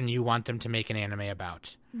profession you want them to make an anime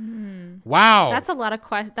about? Wow. That's a lot of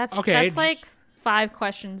questions. That's Okay, That's just- like 5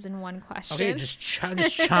 questions in one question. Okay, just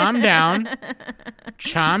chom down.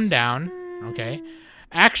 Chom down. Okay.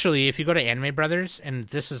 Actually, if you go to Anime Brothers, and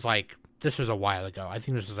this was a while ago. I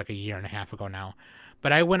think this was like a year and a half ago now.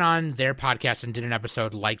 But I went on their podcast and did an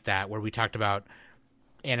episode like that where we talked about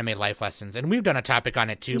anime life lessons. And we've done a topic on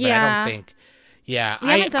it too, but I Yeah. don't think. Yeah. we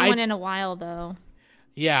haven't done one in a while though.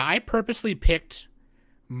 Yeah, I purposely picked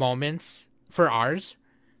moments for ours.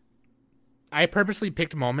 I purposely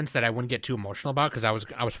picked moments that I wouldn't get too emotional about because I was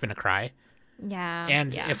finna cry. Yeah.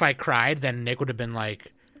 And yeah. if I cried, then Nick would have been like,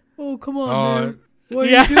 oh come on, "Oh, man. What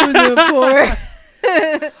yeah." are you doing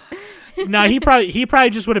that for? No, he probably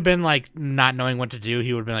just would have been like not knowing what to do.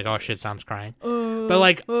 He would have been like, "Oh shit, Sam's crying." But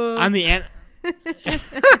like on the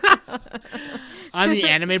on the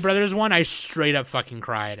Anime Brothers one, I straight up fucking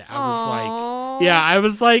cried. I was like, yeah, I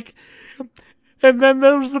was like, and then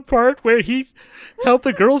there was the part where he held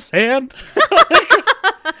the girl's hand.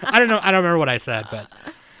 I don't know. I don't remember what I said, but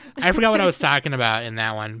I forgot what I was talking about in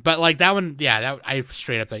that one. But like that one, yeah, that I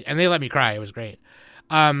straight up and they let me cry. It was great.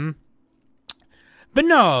 But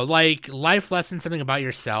no, like life lesson, something about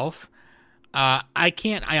yourself. I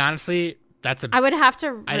honestly, I would have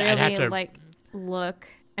to really I'd have to, like look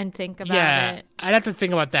and think about it. I'd have to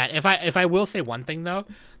think about that. If I will say one thing though,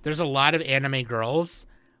 there's a lot of anime girls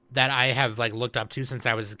that I have like looked up to since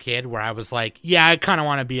I was a kid, where I was like, yeah, I kind of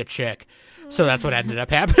want to be a chick. So that's what ended up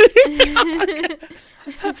happening.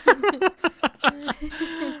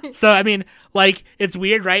 So I mean, like, it's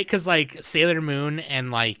weird, right? Because like Sailor Moon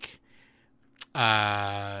and like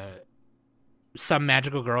some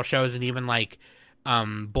magical girl shows, and even like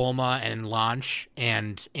Bulma and Launch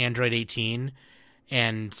and Android 18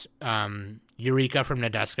 and Eureka from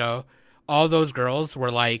Nadesco, all those girls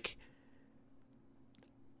were like,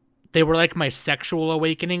 they were like my sexual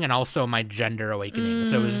awakening and also my gender awakening.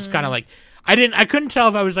 So it was just kind of like, I couldn't tell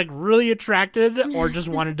if I was like really attracted or just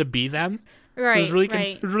wanted to be them. Right, So it was really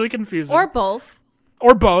right. it was really confusing. Or both.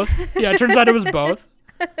 Or both. Yeah, it turns out it was both.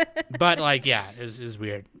 But like, yeah, it was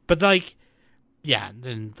weird. But like, yeah,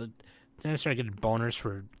 then I started getting boners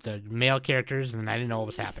for the male characters, and then I didn't know what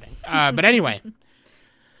was happening. But anyway,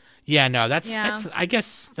 yeah, no, that's I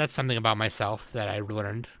guess that's something about myself that I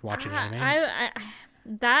learned watching anime.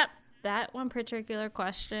 That one particular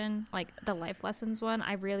question, like the life lessons one,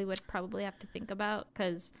 I really would probably have to think about,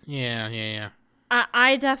 because Yeah.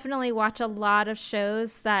 I definitely watch a lot of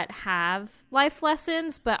shows that have life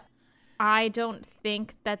lessons, but I don't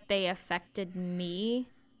think that they affected me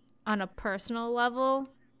on a personal level,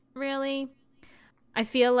 really. I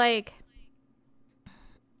feel like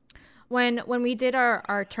when we did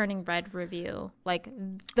our Turning Red review, like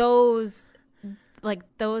those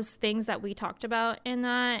things that we talked about in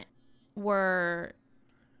that were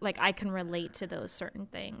like, I can relate to those certain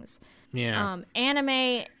things. Yeah.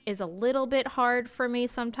 Anime is a little bit hard for me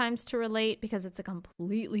sometimes to relate because it's a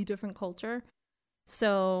completely different culture.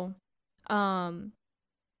 So,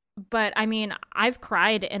 but I mean, I've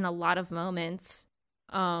cried in a lot of moments.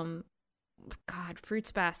 God,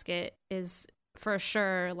 Fruits Basket is for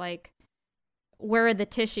sure like, where are the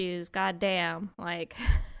tissues? God damn. Like,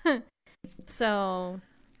 so,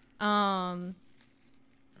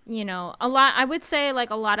 you know, a lot, I would say like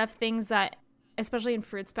a lot of things that, especially in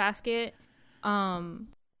Fruits Basket,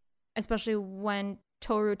 especially when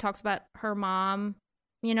Toru talks about her mom,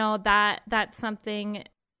 you know, that's something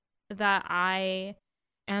that I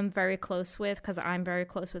am very close with, because I'm very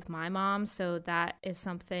close with my mom. So that is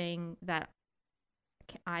something that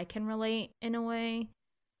I can relate in a way.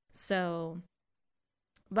 So,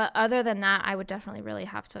 but other than that, I would definitely really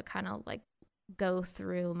have to kind of like go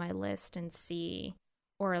through my list and see,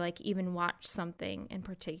 or like even watch something in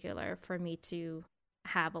particular for me to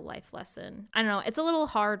have a life lesson. I don't know. It's a little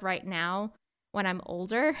hard right now when I'm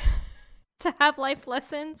older to have life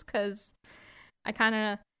lessons, because I kind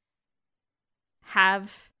of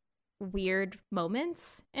have weird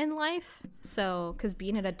moments in life. So, because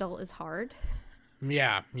being an adult is hard.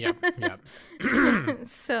 Yeah.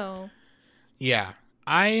 So. Yeah.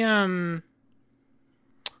 I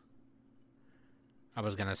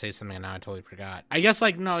was gonna say something and now I totally forgot. I guess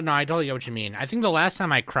like no, I totally get what you mean. I think the last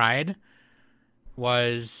time I cried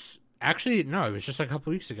was actually it was just a couple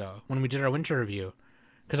weeks ago when we did our winter review,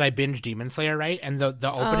 because I binged Demon Slayer, right? And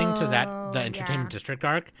the opening to the Entertainment District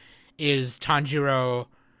arc is Tanjiro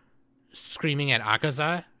screaming at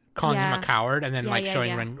Akaza, calling him a coward, and then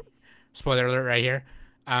showing Ren. Spoiler alert right here.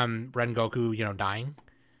 Rengoku, dying.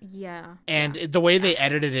 Yeah. And the way they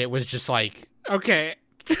edited it was just like, okay.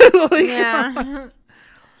 Yeah.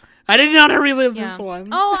 I didn't know how to relive this one.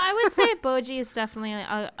 Oh, I would say Boji is definitely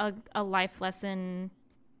a life lesson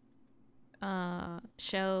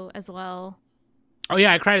show as well. Oh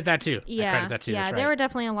yeah, I cried at that too. Yeah, I cried at that too. Yeah, That's right. There were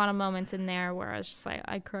definitely a lot of moments in there where I was just like,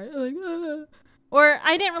 I cried, like, or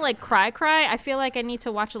I didn't really cry. I feel like I need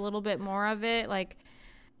to watch a little bit more of it. Like,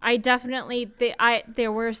 I definitely,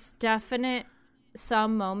 there were definite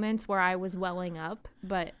some moments where I was welling up,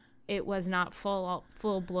 but it was not full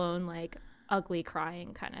blown like ugly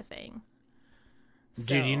crying kind of thing.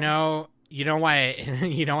 Dude, you know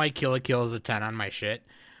why Kill la Kill is a 10 on my shit?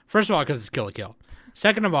 First of all, because it's Kill la Kill.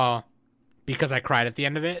 Second of all, because I cried at the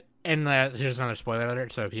end of it. And here's another spoiler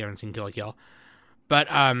alert, so if you haven't seen Kill la Kill. But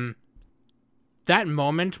that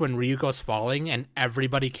moment when Ryuko's falling and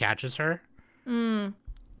everybody catches her.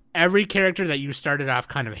 Every character that you started off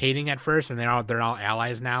kind of hating at first, and they're all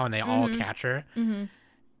allies now, and they all catch her. Mm-hmm.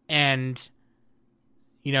 And,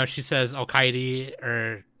 she says Okaidi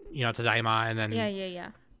or, Tadaima, and then... Yeah.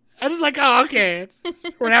 I was like, oh, okay.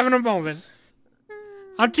 We're having a moment.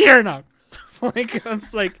 I'm tearing up.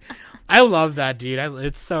 It's like, I love that, dude. It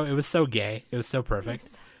was so gay. It was so perfect.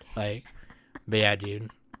 So but yeah,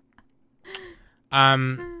 dude.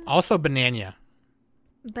 Also, Banana.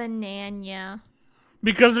 Banana.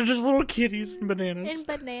 Because they're just little kitties and bananas. And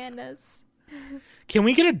bananas. Can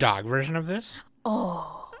we get a dog version of this?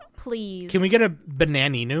 Oh, please. Can we get a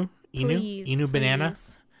bananinu? Please, Inu banana?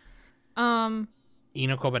 please.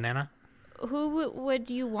 Inoko banana? Who would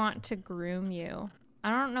you want to groom you? I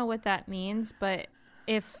don't know what that means, but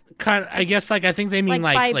if I guess I think they mean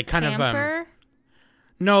like kind pamper? of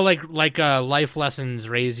no, like life lessons,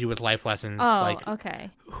 raise you with life lessons. Oh, like,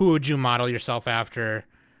 okay. Who would you model yourself after?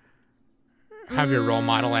 Have your role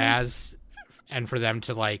model as, and for them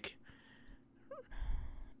to like.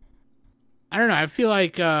 I don't know. I feel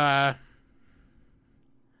like that's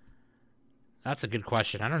a good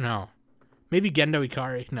question. I don't know. Maybe Gendo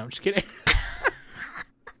Ikari. No, I'm just kidding.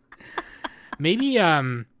 maybe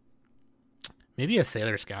a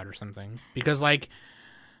Sailor Scout or something, because like.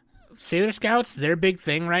 Sailor Scouts, their big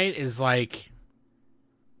thing, right, is like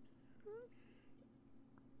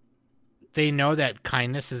they know that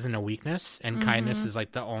kindness isn't a weakness, and kindness is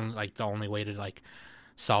like the only way to like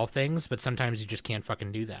solve things. But sometimes you just can't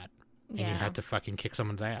fucking do that, and you have to fucking kick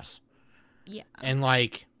someone's ass. Yeah, and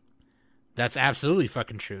like that's absolutely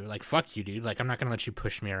fucking true. Like fuck you, dude. Like I'm not gonna let you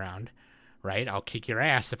push me around, right? I'll kick your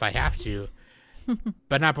ass if I have to,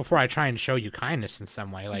 but not before I try and show you kindness in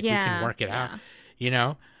some way. Like we can work it out, you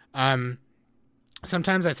know.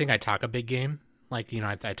 Sometimes I think I talk a big game. Like, you know,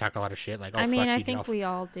 I talk a lot of shit. Like, oh, I mean, fuck I you, think we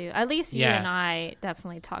all do. At least you and I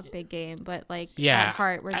definitely talk big game, but like at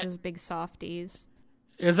heart, we're just big softies.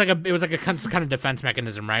 It was like a kind of defense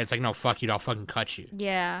mechanism, right? It's like, no, fuck you, I'll fucking cut you.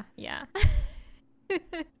 Yeah, yeah.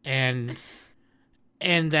 and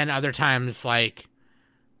then other times, like,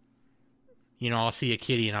 you know, I'll see a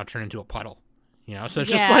kitty and I'll turn into a puddle. You know, so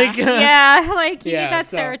it's just like like you need that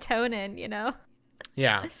serotonin, you know.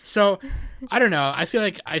 Yeah. So I don't know. I feel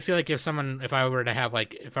like if I were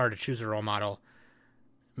to choose a role model,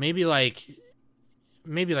 maybe like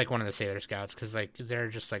one of the Sailor Scouts, because like they're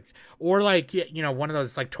just like, or like, you know, one of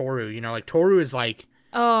those like Toru. You know, like Toru is like,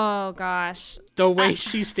 oh gosh, the way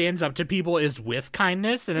she stands up to people is with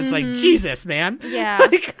kindness, and it's like, Jesus, man. Yeah.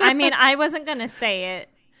 Like, I mean, I wasn't gonna say it,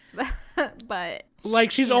 but like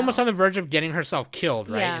she's almost on the verge of getting herself killed,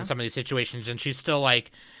 right? In some of these situations, and she's still like.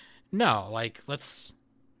 No, like,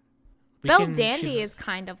 Belle Dandy is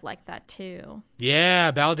kind of like that, too.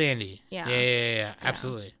 Yeah, Belle Dandy. Yeah.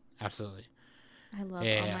 Absolutely. I love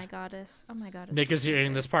Oh My Goddess. Oh, my Goddess. Nick is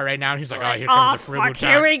hearing this part right now, and he's like, oh, here comes the Furumu.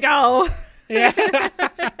 Here we go. Yeah.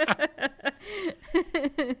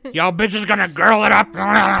 Y'all bitches gonna girl it up.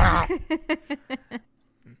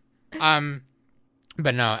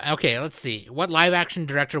 But no, okay, let's see. What live-action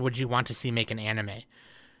director would you want to see make an anime?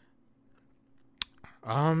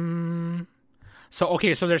 So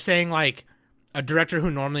they're saying like a director who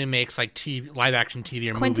normally makes like live action TV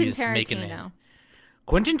or Quentin movies Tarantino. making it.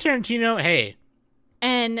 Quentin Tarantino, hey.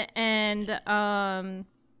 And Taika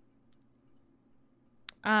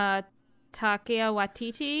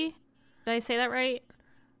Waititi. Did I say that right?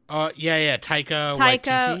 Yeah, Taika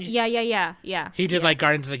Waititi. Yeah. He did like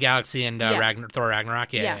Guardians of the Galaxy and Thor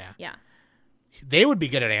Ragnarok. Yeah. They would be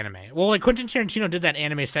good at anime. Well, like Quentin Tarantino did that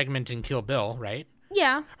anime segment in Kill Bill, right?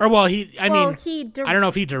 Yeah. Or I don't know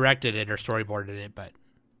if he directed it or storyboarded it, but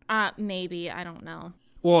maybe, I don't know.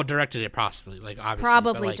 Well, directed it possibly, like obviously.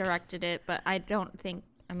 Probably like, directed it, but I don't think.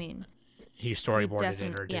 I mean, he storyboarded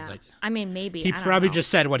it or did like. I mean, maybe he probably just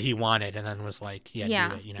said what he wanted and then was like, do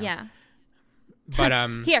it, you know. Yeah. But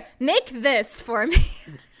here, make this for me.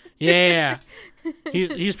 Yeah.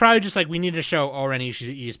 He's probably just like, we need to show Oren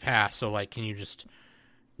Ishii's past, so like, can you just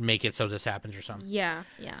make it so this happens or something? Yeah.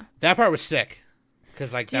 That part was sick.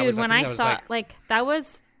 Because like, dude, when I saw like that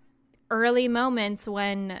was early moments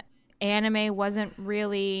when anime wasn't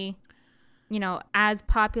really, you know, as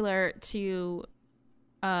popular to,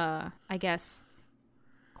 I guess,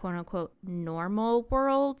 quote unquote, normal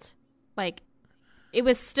world. Like, it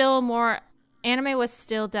was still more, anime was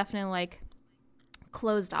still definitely like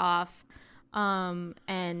closed off,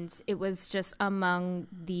 and it was just among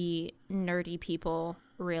the nerdy people,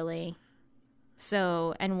 really.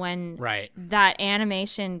 So, and when that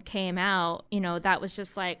animation came out, you know, that was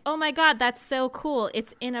just like, oh my God, that's so cool.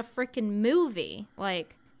 It's in a freaking movie.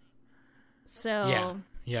 Like, so.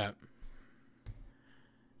 Yeah.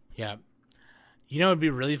 You know, it'd be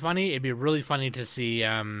really funny. It'd be really funny to see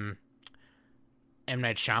M.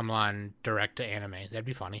 Night Shyamalan direct to anime. That'd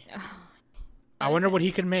be funny. I wonder what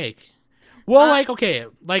he could make. Well, like, okay,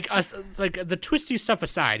 like the twisty stuff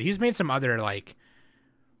aside, he's made some other like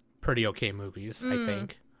pretty okay movies, I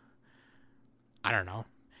think. I don't know.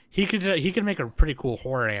 He could make a pretty cool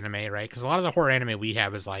horror anime, right? Because a lot of the horror anime we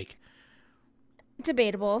have is like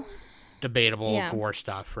debatable. debatable Yeah. gore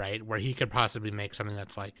stuff, right? Where he could possibly make something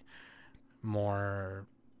that's like more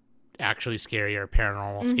actually scary or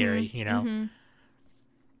paranormal scary, you know?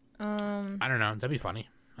 I don't know. That'd be funny,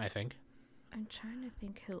 I think. I'm trying to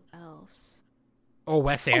think who else. Oh,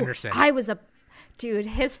 Wes Anderson. Dude,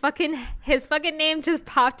 his fucking name just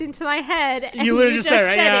popped into my head. And You literally just said it,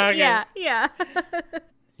 right? it. Yeah, Yeah.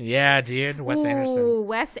 Yeah, dude. Wes Anderson. Ooh,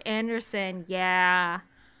 Wes Anderson. Yeah.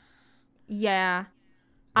 Yeah.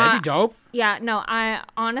 That'd be dope. Yeah, no, I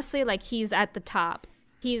honestly, like, he's at the top.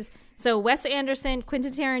 So Wes Anderson,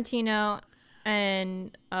 Quentin Tarantino,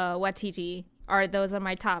 and Waititi those are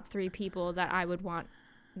my top 3 people that I would want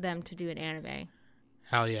them to do an anime.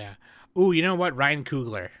 Hell yeah. Ooh, you know what? Ryan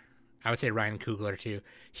Coogler. I would say Ryan Coogler, too.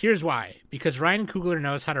 Here's why. Because Ryan Coogler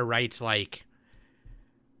knows how to write, like,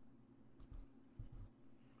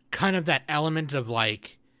 kind of that element of,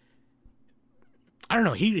 like, I don't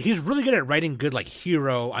know. He's really good at writing good, like,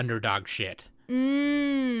 hero underdog shit.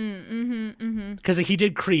 Because he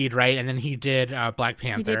did Creed, right? And then he did Black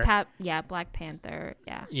Panther. He did Black Panther.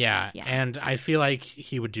 Yeah. Yeah. And I feel like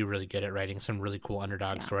he would do really good at writing some really cool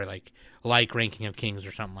underdog story, like Ranking of Kings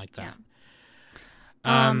or something like that.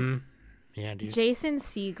 Yeah, dude. Jason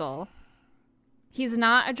Segel. He's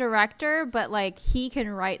not a director, but, like, he can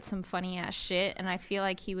write some funny ass shit, and I feel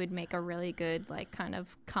like he would make a really good, like, kind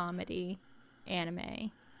of comedy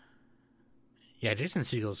anime. Yeah, Jason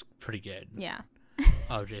Segel's pretty good. Yeah.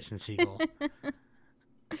 Oh, Jason Segel.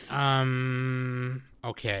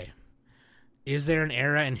 Okay. Is there an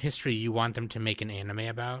era in history you want them to make an anime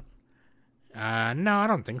about? No, I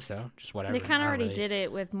don't think so. Just whatever. They kind of already did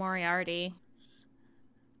it with Moriarty.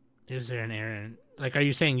 Is there an era? Like, are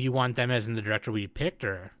you saying you want them as in the director we picked,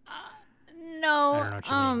 or? No. I don't know what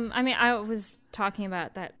you mean. I mean, I was talking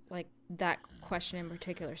about that, like, that question in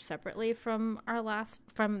particular separately from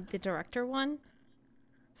the director one.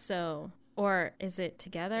 So, or is it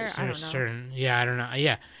together? I don't know. I don't know.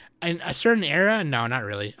 Yeah. In a certain era? No, not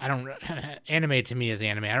really. I don't, anime to me is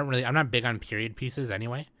anime. I'm not big on period pieces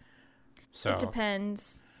anyway. So. It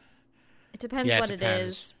depends. It depends what it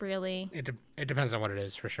is, really. It depends on what it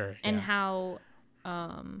is, for sure. And how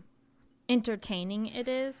entertaining it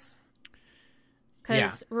is.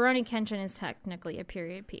 Because Rurouni Kenshin is technically a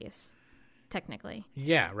period piece. Technically.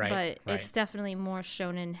 Yeah, right. But it's definitely more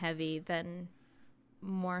shonen heavy than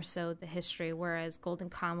more so the history, whereas Golden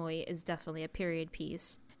Kamuy is definitely a period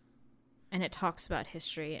piece. And it talks about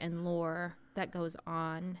history and lore that goes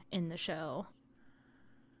on in the show.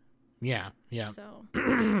 Yeah. So,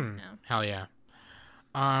 Hell yeah.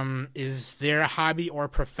 Is there a hobby or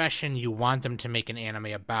profession you want them to make an anime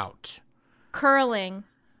about? Curling.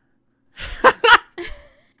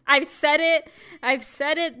 I've said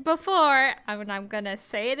it before, and I'm gonna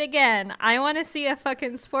say it again. I want to see a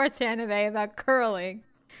fucking sports anime about curling.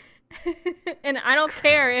 And I don't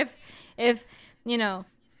care if you know,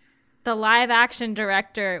 the live action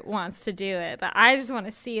director wants to do it, but I just want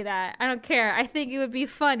to see that. I don't care. I think it would be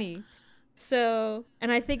funny. So,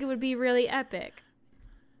 and I think it would be really epic.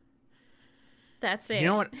 That's it. You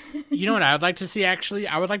know what I would like to see, actually?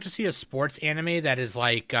 I would like to see a sports anime that is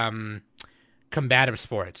like combative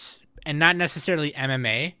sports and not necessarily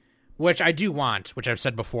MMA, which I do want, which I've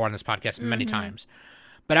said before on this podcast many times.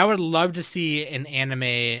 But I would love to see an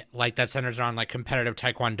anime like that centers around like competitive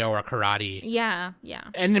taekwondo or karate. Yeah.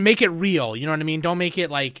 And to make it real, you know what I mean? Don't make it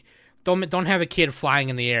like don't have a kid flying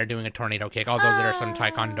in the air doing a tornado kick. Although there are some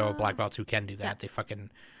taekwondo black belts who can do that. Yeah. They fucking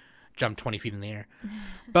jump 20 feet in the air.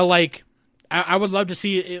 But like I would love to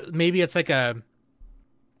see it, maybe it's like a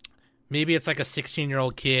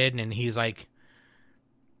 16-year-old kid and he's like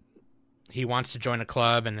he wants to join a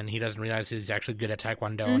club and then he doesn't realize he's actually good at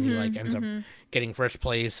taekwondo and he like ends up getting first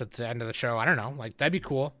place at the end of the show. I don't know. Like that'd be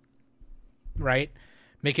cool. Right?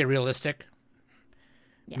 Make it realistic.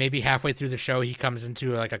 Yeah. Maybe halfway through the show he comes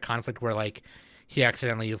into like a conflict where like he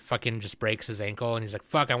accidentally fucking just breaks his ankle and he's like,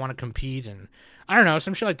 fuck, I want to compete, and I don't know,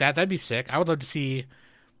 some shit like that. That'd be sick. I would love to see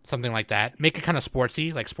something like that. Make it kind of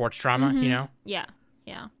sportsy, like sports drama, you know? Yeah.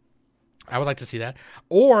 I would like to see that.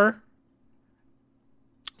 Or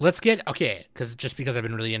let's get, because I've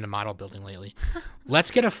been really into model building lately.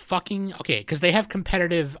 Let's get a fucking, because they have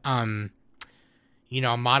competitive, model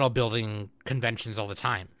building conventions all the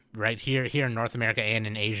time, right? Here in North America and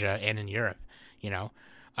in Asia and in Europe,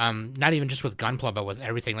 not even just with Gunpla, but with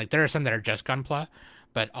everything. Like there are some that are just Gunpla,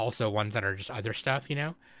 but also ones that are just other stuff,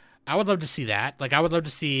 I would love to see that. Like I would love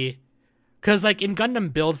to see, because like in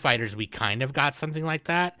Gundam Build Fighters, we kind of got something like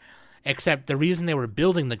that. Except the reason they were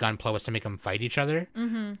building the Gunpla was to make them fight each other.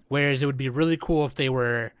 Mm-hmm. Whereas it would be really cool if they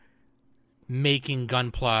were making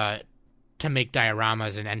Gunpla to make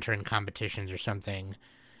dioramas and enter in competitions or something.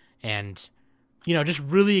 and just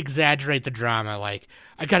really exaggerate the drama. Like,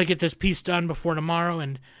 I got to get this piece done before tomorrow,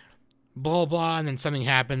 and blah blah. And then something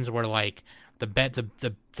happens where like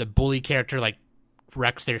the bully character like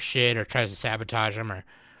wrecks their shit or tries to sabotage them, or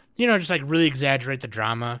just like really exaggerate the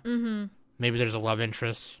drama. Mm-hmm. Maybe there's a love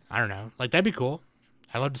interest. I don't know. Like, that'd be cool.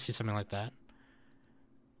 I'd love to see something like that.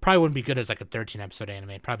 Probably wouldn't be good as like a 13 episode anime.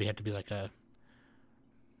 It'd probably have to be like a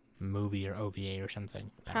movie or OVA or something.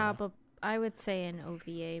 Probably, I would say an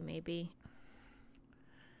OVA maybe.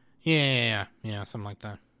 Yeah, something like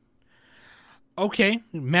that. Okay,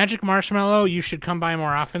 Magic Marshmallow, you should come by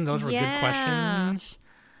more often. Those were good questions.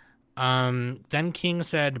 Then King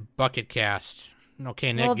said Bucket Cast.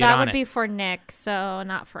 Okay, Nick, well, get on it. that would be for Nick, so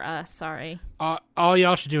not for us. Sorry. All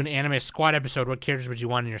y'all should do an anime squad episode. What characters would you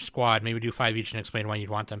want in your squad? Maybe do 5 each and explain why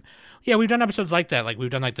you'd want them. Yeah, we've done episodes like that. Like,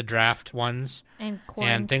 we've done like the draft ones And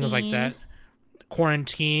Quarantine. and things like that.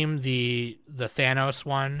 Quarantine, the Thanos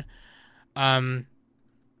one.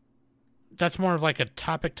 That's more of like a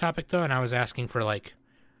topic though, and I was asking for like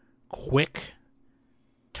quick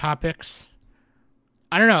topics.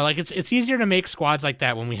 I don't know, like it's easier to make squads like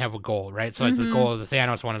that when we have a goal, right? So like the goal of the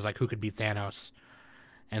Thanos one is like who could beat Thanos,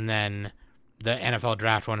 and then the NFL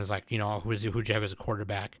draft one is like who'd you have as a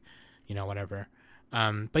quarterback, whatever.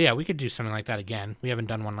 But yeah, we could do something like that again. We haven't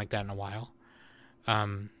done one like that in a while.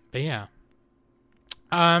 But yeah.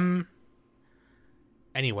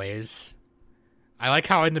 Anyways, I like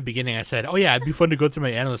how in the beginning I said, "Oh yeah, it'd be fun to go through my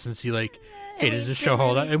analysts and see like, hey, does this show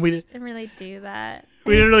hold up?" And we didn't really do that.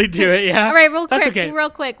 We didn't really do it, yeah. All right, That's okay. real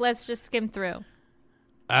quick. Let's just skim through.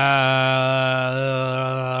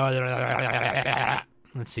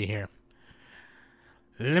 Let's see here.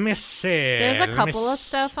 Let me see. There's a couple of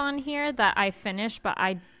stuff on here that I finished, but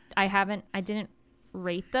I didn't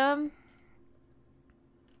rate them.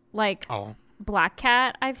 Like Black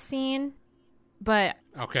Cat, I've seen, but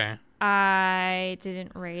okay, I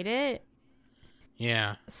didn't rate it.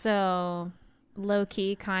 Yeah. So low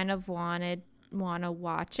key, kind of want to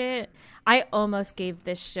watch it. I almost gave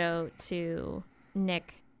this show to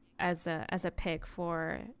Nick as a pick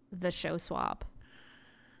for the show swap.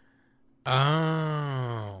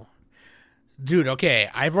 Oh, dude. Okay,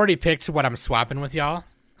 I've already picked what I'm swapping with y'all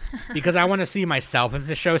because I want to see myself if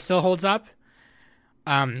the show still holds up.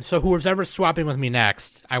 So whoever's ever swapping with me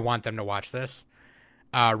next, I want them to watch this.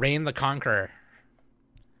 Reign the Conqueror.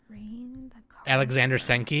 Alexander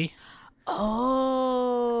Senki.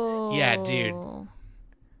 Oh. Yeah, dude.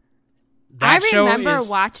 I remember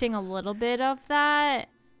watching a little bit of that,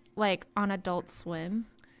 like, on Adult Swim.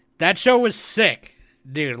 That show was sick,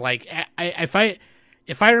 dude. Like, if I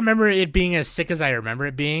remember it being as sick as I remember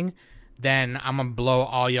it being, then I'm gonna blow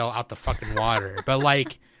all y'all out the fucking water. But,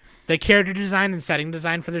 like, the character design and setting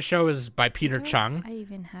design for the show is by Peter Chung. I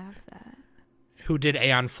even have that. Who did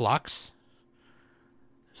Aeon Flux.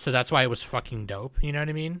 So that's why it was fucking dope, you know what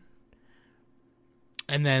I mean?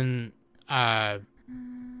 And then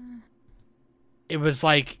it was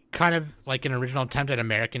like kind of like an original attempt at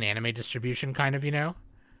American anime distribution, kind of,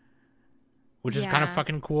 which is kind of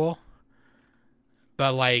fucking cool.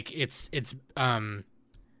 But like it's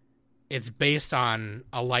based on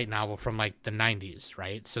a light novel from like the 90s,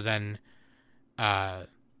 right? So then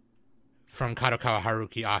from Kadokawa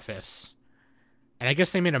Haruki Office. And I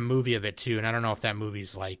guess they made a movie of it too, and I don't know if that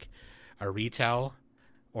movie's like a retell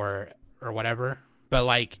or whatever. But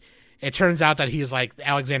like, it turns out that he's like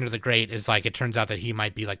Alexander the Great is like, it turns out that he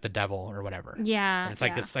might be like the devil or whatever. Yeah. And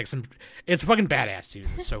it's fucking badass, dude.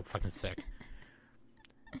 It's so fucking sick.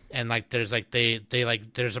 And like, there's like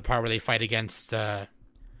there's a part where they fight against there's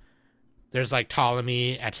like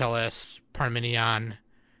Ptolemy, Attalus, Parmenion,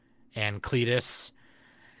 and Cletus.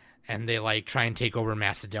 And they like try and take over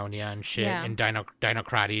Macedonia and shit, and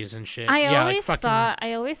Dinocrates and shit. I always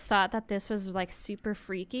thought that this was like super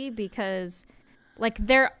freaky because like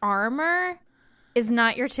their armor is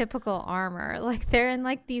not your typical armor. Like they're in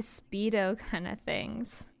like these Speedo kind of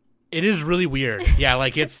things. It is really weird. Yeah,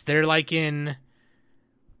 like they're like in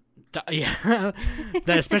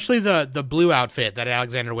especially the blue outfit that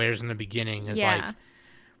Alexander wears in the beginning is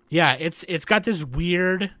it's got this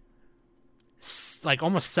weird, like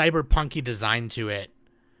almost cyberpunky design to it,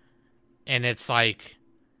 and it's like,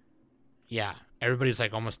 everybody's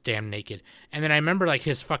like almost damn naked. And then I remember like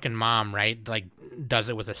his fucking mom, right, like does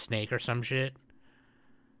it with a snake or some shit.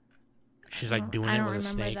 She's like doing it with a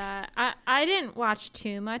snake. I don't remember that. I didn't watch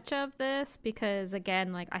too much of this because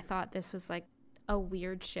again, like I thought this was like a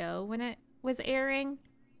weird show when it was airing.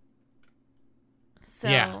 So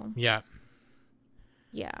yeah,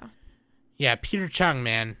 Peter Chung,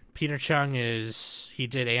 man. Peter Chung he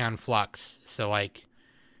did Aeon Flux. So, like,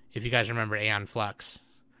 if you guys remember Aeon Flux,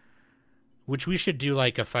 Which we should do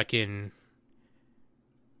like a fucking.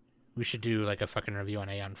 We should do like a fucking review on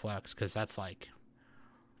Aeon Flux, because that's like.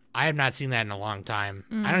 I have not seen that in a long time.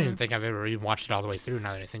 I don't even think I've ever even watched it all the way through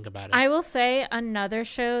now that I think about it. I will say another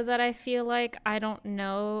show that I feel like I don't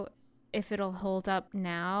know if it'll hold up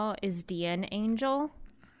now is DN Angel.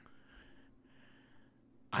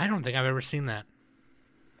 I don't think I've ever seen that.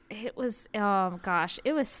 It was, oh gosh,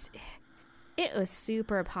 it was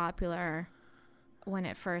super popular when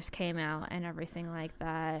it first came out and everything like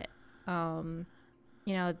that. You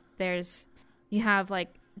know, you have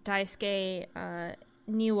like Daisuke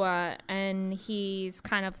Niwa, and he's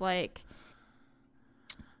kind of like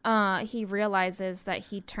he realizes that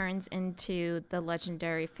he turns into the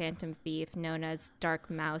legendary phantom thief known as Dark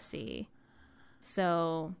Mousy.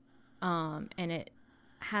 So and it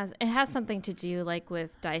has something to do like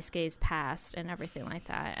with Daisuke's past and everything like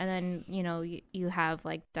that. And then, you know, you have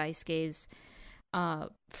like Daisuke's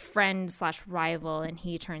friend / rival, and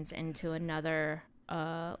he turns into another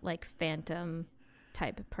like phantom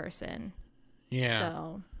type of person. Yeah.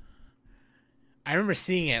 So I remember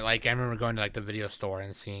seeing it. Like, I remember going to like the video store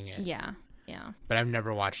and seeing it. yeah. But I've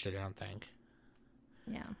never watched it, I don't think.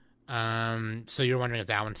 Yeah. So you're wondering if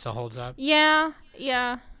that one still holds up? Yeah.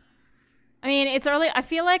 I mean, it's early. I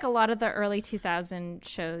feel like a lot of the early 2000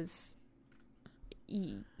 shows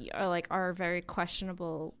are very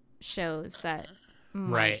questionable shows that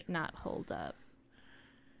might not hold up.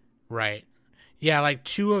 Right. Yeah, like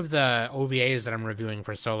 2 of the OVAs that I'm reviewing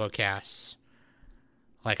for solo casts,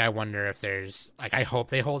 like I wonder if there's, like, I hope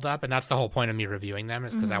they hold up, and that's the whole point of me reviewing them,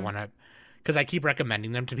 is because I want to, because I keep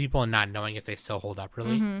recommending them to people and not knowing if they still hold up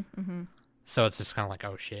really. So it's just kind of like,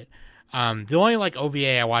 oh shit. The only like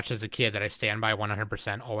OVA I watched as a kid that I stand by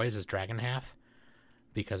 100% always is Dragon Half,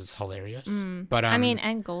 because it's hilarious. But I mean,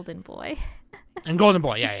 and Golden Boy. And Golden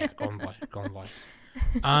Boy, yeah, Golden Boy.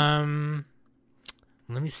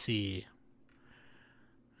 Let me see.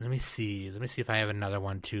 Let me see if I have another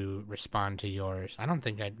one to respond to yours. I don't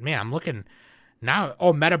think I'm looking now.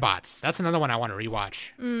 Oh, Metabots. That's another one I want to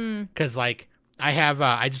rewatch. Because, like,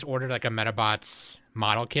 I just ordered, like, a Metabots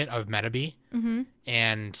model kit of Metabee.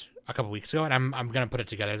 And a couple weeks ago, and I'm going to put it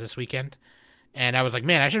together this weekend. And I was like,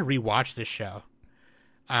 man, I should rewatch this show.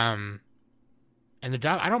 And the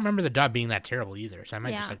dub, I don't remember the dub being that terrible either. So I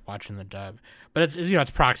might just, like, watching the dub. But it's, you know, it's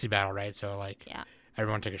proxy battle, right? So, like,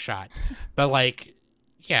 everyone took a shot. But, like...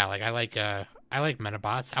 Yeah, like I like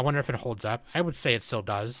Metabots. I wonder if it holds up. I would say it still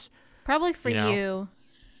does. Probably for you.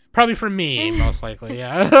 Probably for me, most likely.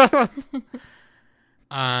 Yeah.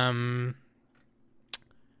 Yeah, I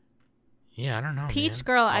don't know. Peach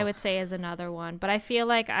Girl, I would say, is another one, but I feel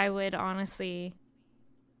like I would honestly,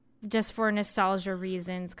 just for nostalgia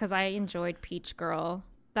reasons, because I enjoyed Peach Girl.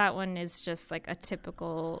 That one is just like a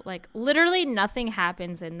typical, like literally nothing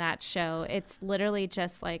happens in that show. It's literally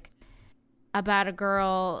just like about a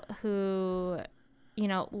girl who, you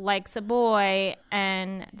know, likes a boy,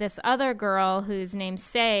 and this other girl whose name's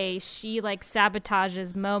Sei, she like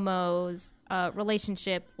sabotages Momo's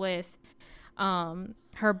relationship with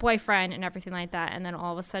her boyfriend and everything like that. And then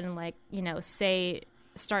all of a sudden, like, you know, Sei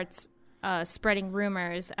starts spreading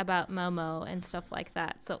rumors about Momo and stuff like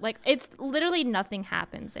that. So like, it's literally nothing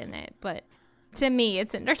happens in it, but to me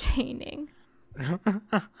it's entertaining.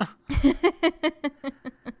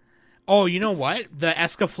 Oh, you know what? The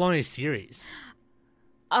Escaflowne series.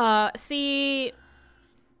 See,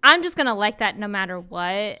 I'm just gonna like that no matter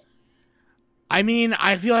what. I mean,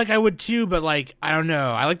 I feel like I would too, but like, I don't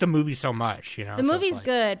know. I like the movie so much, you know. The movie's like...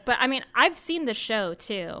 good, but I mean, I've seen the show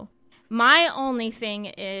too. My only thing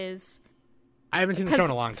is, I haven't seen the show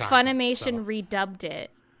in a long time. Funimation redubbed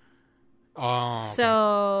it. Oh. Okay.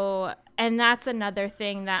 So, and that's another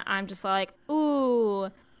thing that I'm just like, ooh.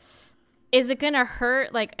 Is it gonna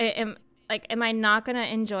hurt? Like, am I not gonna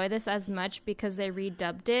enjoy this as much because they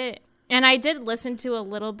redubbed it? And I did listen to a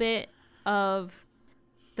little bit of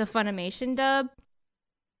the Funimation dub,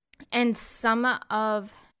 and some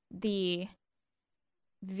of the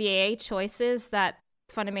VA choices that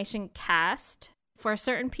Funimation cast for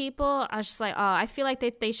certain people, I was just like, oh, I feel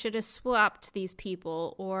like they should have swapped these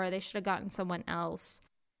people, or they should have gotten someone else,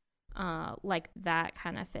 like that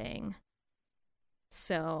kind of thing.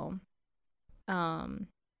 So.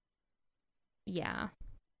 Yeah.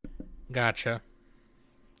 Gotcha.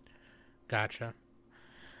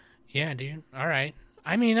 Yeah, dude. All right.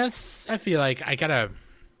 I mean, I feel like I gotta,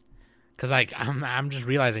 cause like I'm just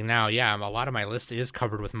realizing now, yeah, a lot of my list is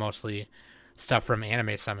covered with mostly stuff from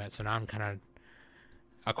Anime Summit. So now I'm kind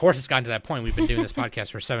of course it's gotten to that point. We've been doing this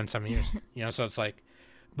podcast for 7 years, you know, so it's like,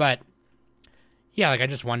 but yeah, like I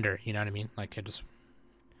just wonder, you know what I mean? Like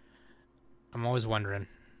I'm always wondering.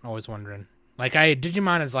 Always wondering. Like,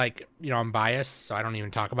 Digimon is like, I'm biased, so I don't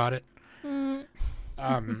even talk about it.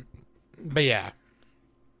 But yeah.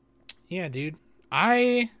 Yeah, dude.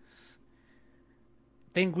 I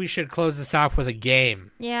think we should close this off with a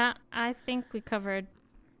game. Yeah, I think we covered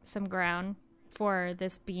some ground for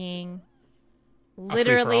this being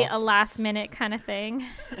literally a last minute kind of thing.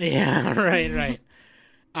 Yeah, right.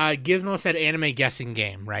 Gizmo said anime guessing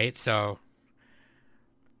game, right? So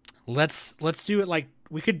let's do it like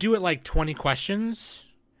we could do it like 20 questions.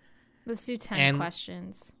 Let's do 10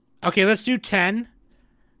 questions. Okay, let's do 10.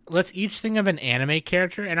 Let's each think of an anime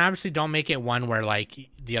character, and obviously don't make it one where like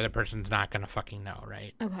the other person's not gonna fucking know,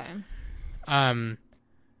 right? Okay.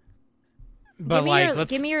 But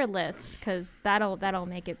give me your list, because that'll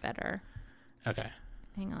make it better. Okay.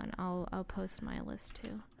 Hang on, I'll post my list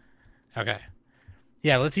too. Okay.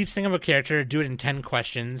 Yeah, let's each think of a character, do it in 10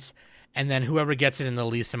 questions, and then whoever gets it in the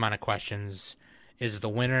least amount of questions is the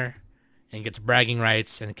winner and gets bragging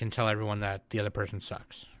rights and can tell everyone that the other person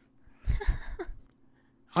sucks.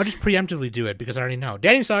 I'll just preemptively do it because I already know.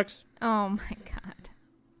 Danny sucks. Oh my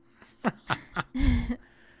god.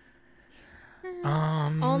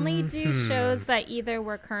 Only do shows that either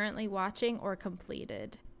we're currently watching or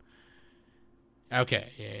completed.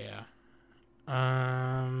 Okay, yeah.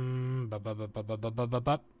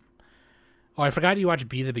 Oh, I forgot you watched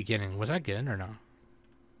Be the Beginning. Was that good or no?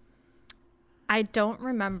 I don't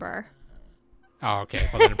remember. Oh, okay.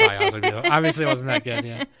 Well, then it probably obviously wasn't that good,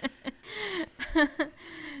 yeah.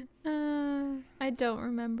 I don't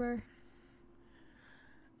remember.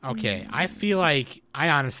 Okay, I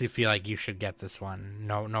honestly feel like you should get this one.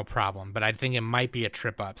 No problem. But I think it might be a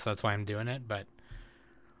trip up, so that's why I'm doing it, but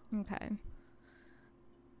okay.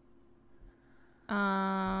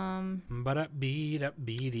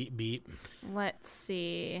 Beep. Let's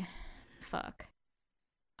see. Fuck.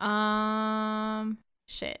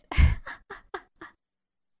 Shit.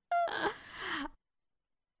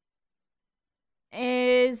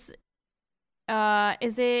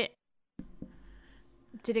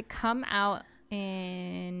 Did it come out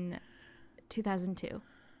in 2002?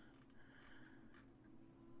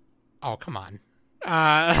 Oh, come on.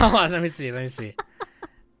 Hold on, let me see. No.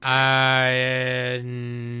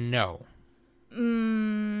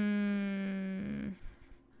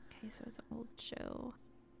 Okay, so it's an old show.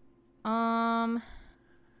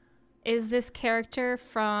 Is this character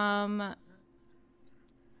from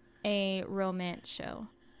a romance show?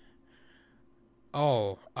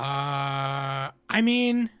 Oh, I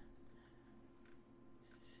mean,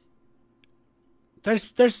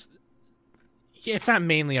 there's, it's not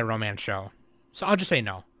mainly a romance show, so I'll just say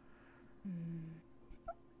no.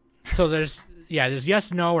 So there's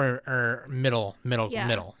yes, no, or middle.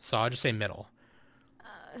 So I'll just say middle.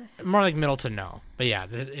 More like middle to no, but yeah,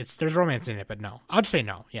 there's romance in it, but no. I'll just say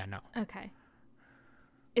no. Yeah, no. Okay.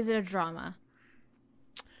 Is it a drama?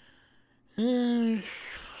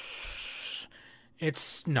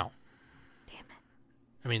 It's no. Damn it.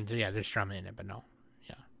 I mean, yeah, there's drama in it, but no.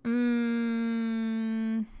 Yeah.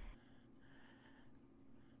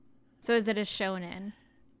 So is it a shonen?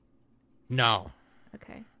 No.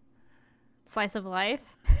 Okay. Slice of life?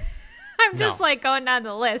 I'm just like going down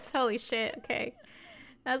the list. Holy shit. Okay.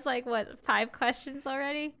 That's like what, 5 questions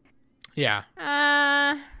already? Yeah.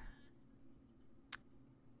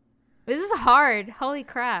 This is hard. Holy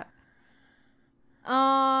crap.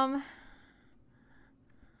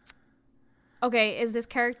 Okay, is this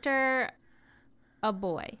character a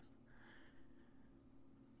boy?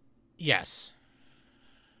 Yes.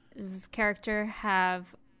 Does this character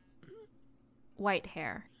have white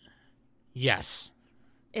hair? Yes.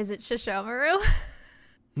 Is it Shishomaru?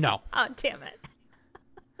 No. Oh, damn it.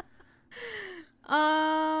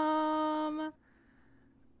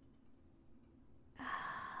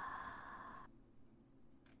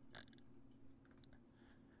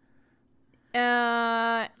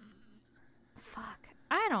 Fuck.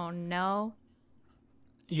 I don't know.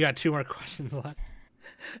 You got 2 more questions left.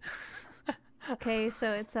 Okay,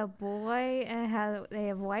 so it's a boy and they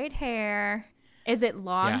have white hair. Is it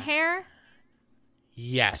long hair?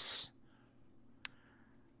 Yes.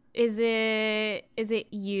 Is it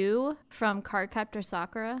you from Cardcaptor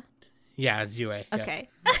Sakura? Yeah, it's Yue. Okay.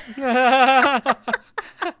 Yeah.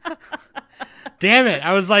 Damn it.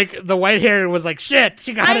 I was like, the white hair was like, shit,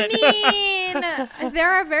 she got it. I mean,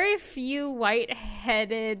 there are very few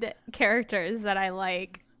white-headed characters that I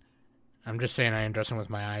like. I'm just saying I am dressing with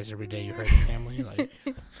my eyes every day, you heard the family. Like.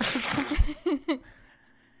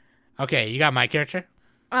 Okay, you got my character?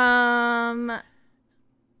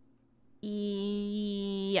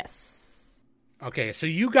 Yes. Okay, so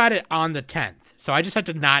you got it on the 10th. So I just had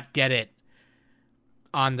to not get it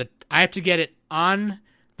on the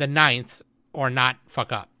 9th or not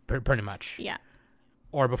fuck up, pretty much. Yeah.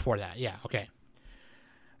 Or before that. Yeah, okay.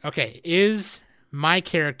 Okay, is my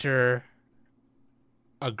character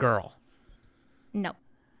a girl? No.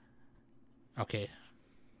 Okay.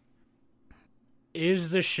 Is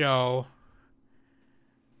the show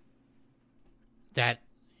that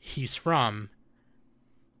he's from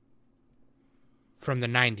the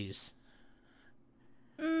 90s?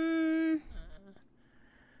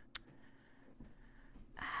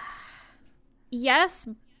 Yes,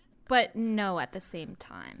 but no at the same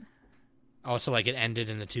time. Oh, so like it ended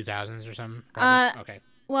in the 2000s or something? Okay.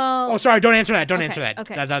 Well. Oh, sorry. Don't answer that. Don't answer that.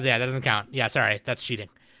 Okay. That doesn't count. Yeah, sorry. That's cheating.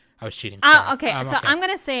 I was cheating. Okay. So I'm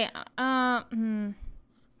gonna say. I'm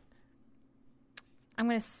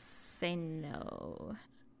gonna say no.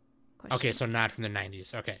 Question. Okay, so not from the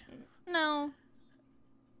 90s. Okay. No.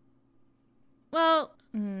 Well.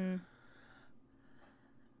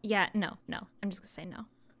 Yeah. No. I'm just gonna say no.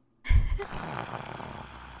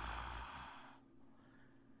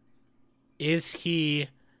 Is he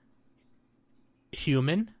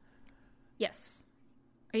human? Yes.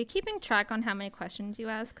 Are you keeping track on how many questions you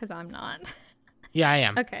ask? Because I'm not. Yeah, I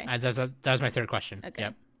am. Okay. That was my third question. Okay.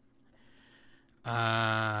 Yep.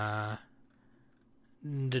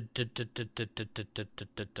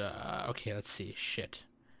 Okay, let's see. Shit.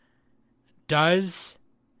 Does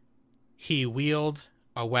he wield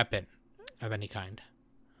a weapon of any kind?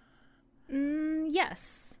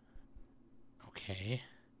 Yes. Okay.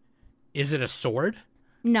 Is it a sword?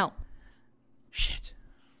 No. Shit.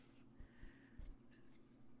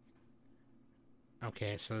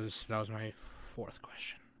 Okay, so that was my fourth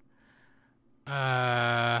question.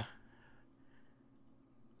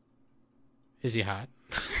 Is he hot?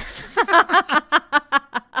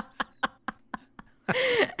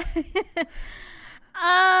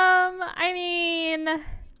 I mean,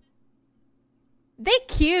 they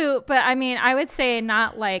cute, but I mean, I would say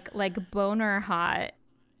not like boner hot.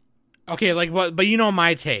 Okay, like but you know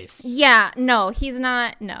my taste. Yeah, no, he's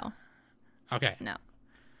not. No. Okay. No.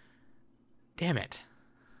 Damn it.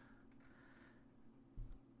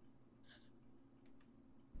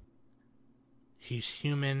 He's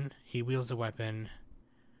human. He wields a weapon.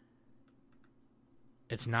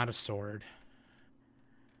 It's not a sword.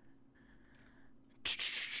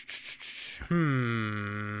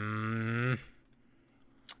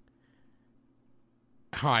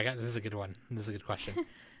 Oh, this is a good one. This is a good question.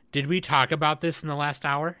 Did we talk about this in the last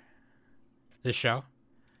hour? This show?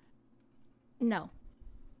 No.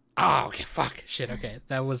 Oh, okay. Fuck. Shit. Okay.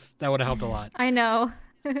 That would have helped a lot. I know.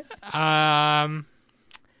 Okay,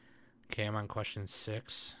 I'm on question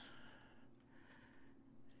 6.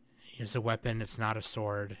 He has a weapon. It's not a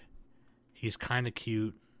sword. He's kind of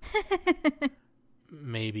cute.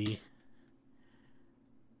 Maybe.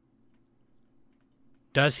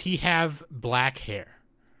 Does he have black hair?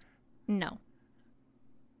 No.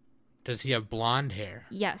 Does he have blonde hair?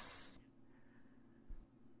 Yes.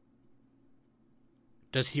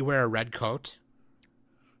 Does he wear a red coat?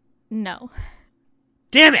 No.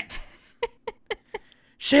 Damn it!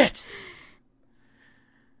 Shit!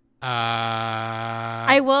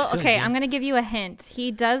 I will. Okay, I'm going to give you a hint.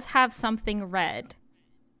 He does have something red.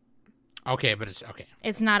 Okay, but it's okay.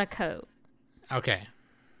 It's not a coat. Okay.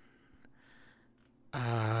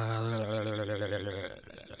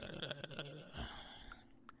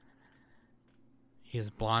 He has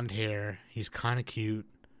blonde hair. He's kind of cute.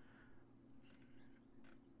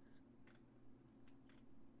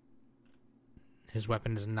 His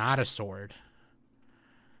weapon is not a sword.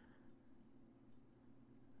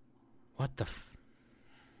 What the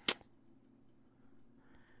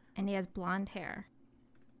And he has blonde hair.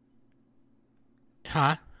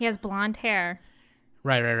 Huh? He has blonde hair.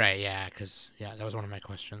 Right. Yeah, because, that was one of my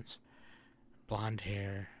questions. Blonde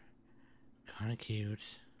hair. Kind of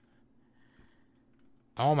cute.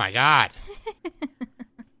 Oh, my God.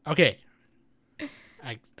 Okay.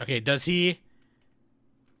 Okay, does he...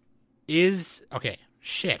 Okay,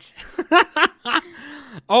 shit.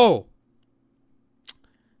 Oh.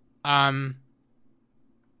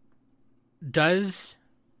 Does...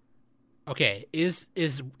 Okay, is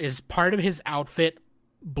part of his outfit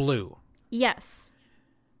blue? Yes.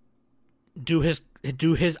 Do his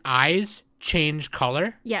eyes change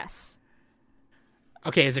color? Yes.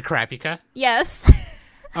 Okay, is it Karapika? Yes.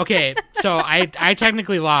 Okay, so I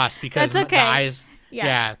technically lost because That's okay. the eyes...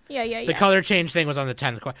 Yeah. The color change thing was on the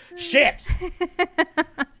 10th question. Shit!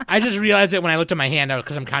 I just realized it when I looked at my hand out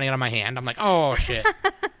because I'm counting it on my hand. I'm like, oh, shit.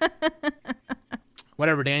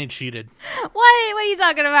 Whatever, Danny cheated. What are you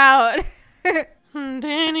talking about?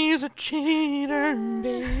 Danny's a cheater,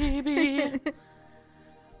 baby.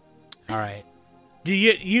 All right. Do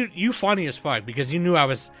you funny as fuck because you knew I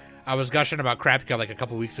was gushing about Krapka like a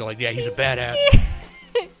couple weeks ago. Like, yeah, he's a badass.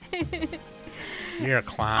 You're a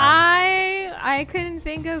clown. I couldn't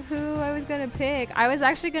think of who I was gonna pick. I was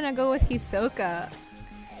actually gonna go with Hisoka,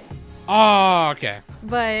 Oh, okay.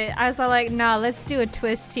 but I was like, nah, let's do a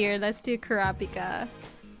twist here. Let's do Kurapika.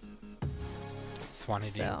 It's funny,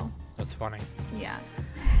 dude. So That's funny. yeah.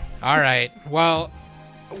 All right. Well,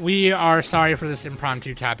 we are sorry for this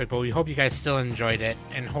impromptu topic, but we hope you guys still enjoyed it,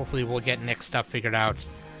 and hopefully we'll get Nick's stuff figured out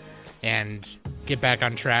and get back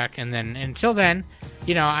on track. And then until then,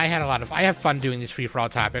 you know, I have fun doing these free for all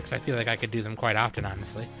topics. I feel like I could do them quite often,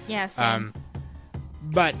 honestly. Yeah, same.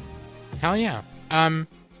 But hell yeah.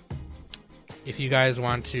 If you guys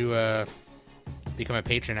want to become a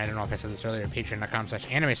patron, I don't know if I said this earlier,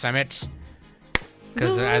 patreon.com/anime summit.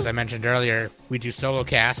 Because as I mentioned earlier, we do solo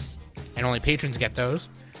casts, and only patrons get those.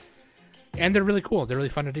 And they're really cool. They're really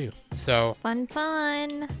fun to do. So Fun.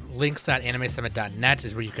 links.animesummit.net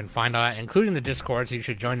is where you can find all that, including the Discord. So you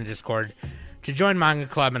should join the Discord to join Manga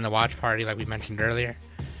Club and the Watch Party, like we mentioned earlier.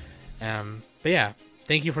 But yeah,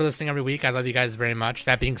 thank you for listening every week. I love you guys very much.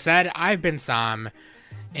 That being said, I've been Sam,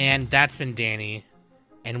 and that's been Danny,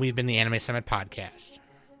 and we've been the Anime Summit Podcast.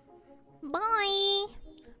 Bye.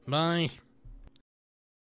 Bye.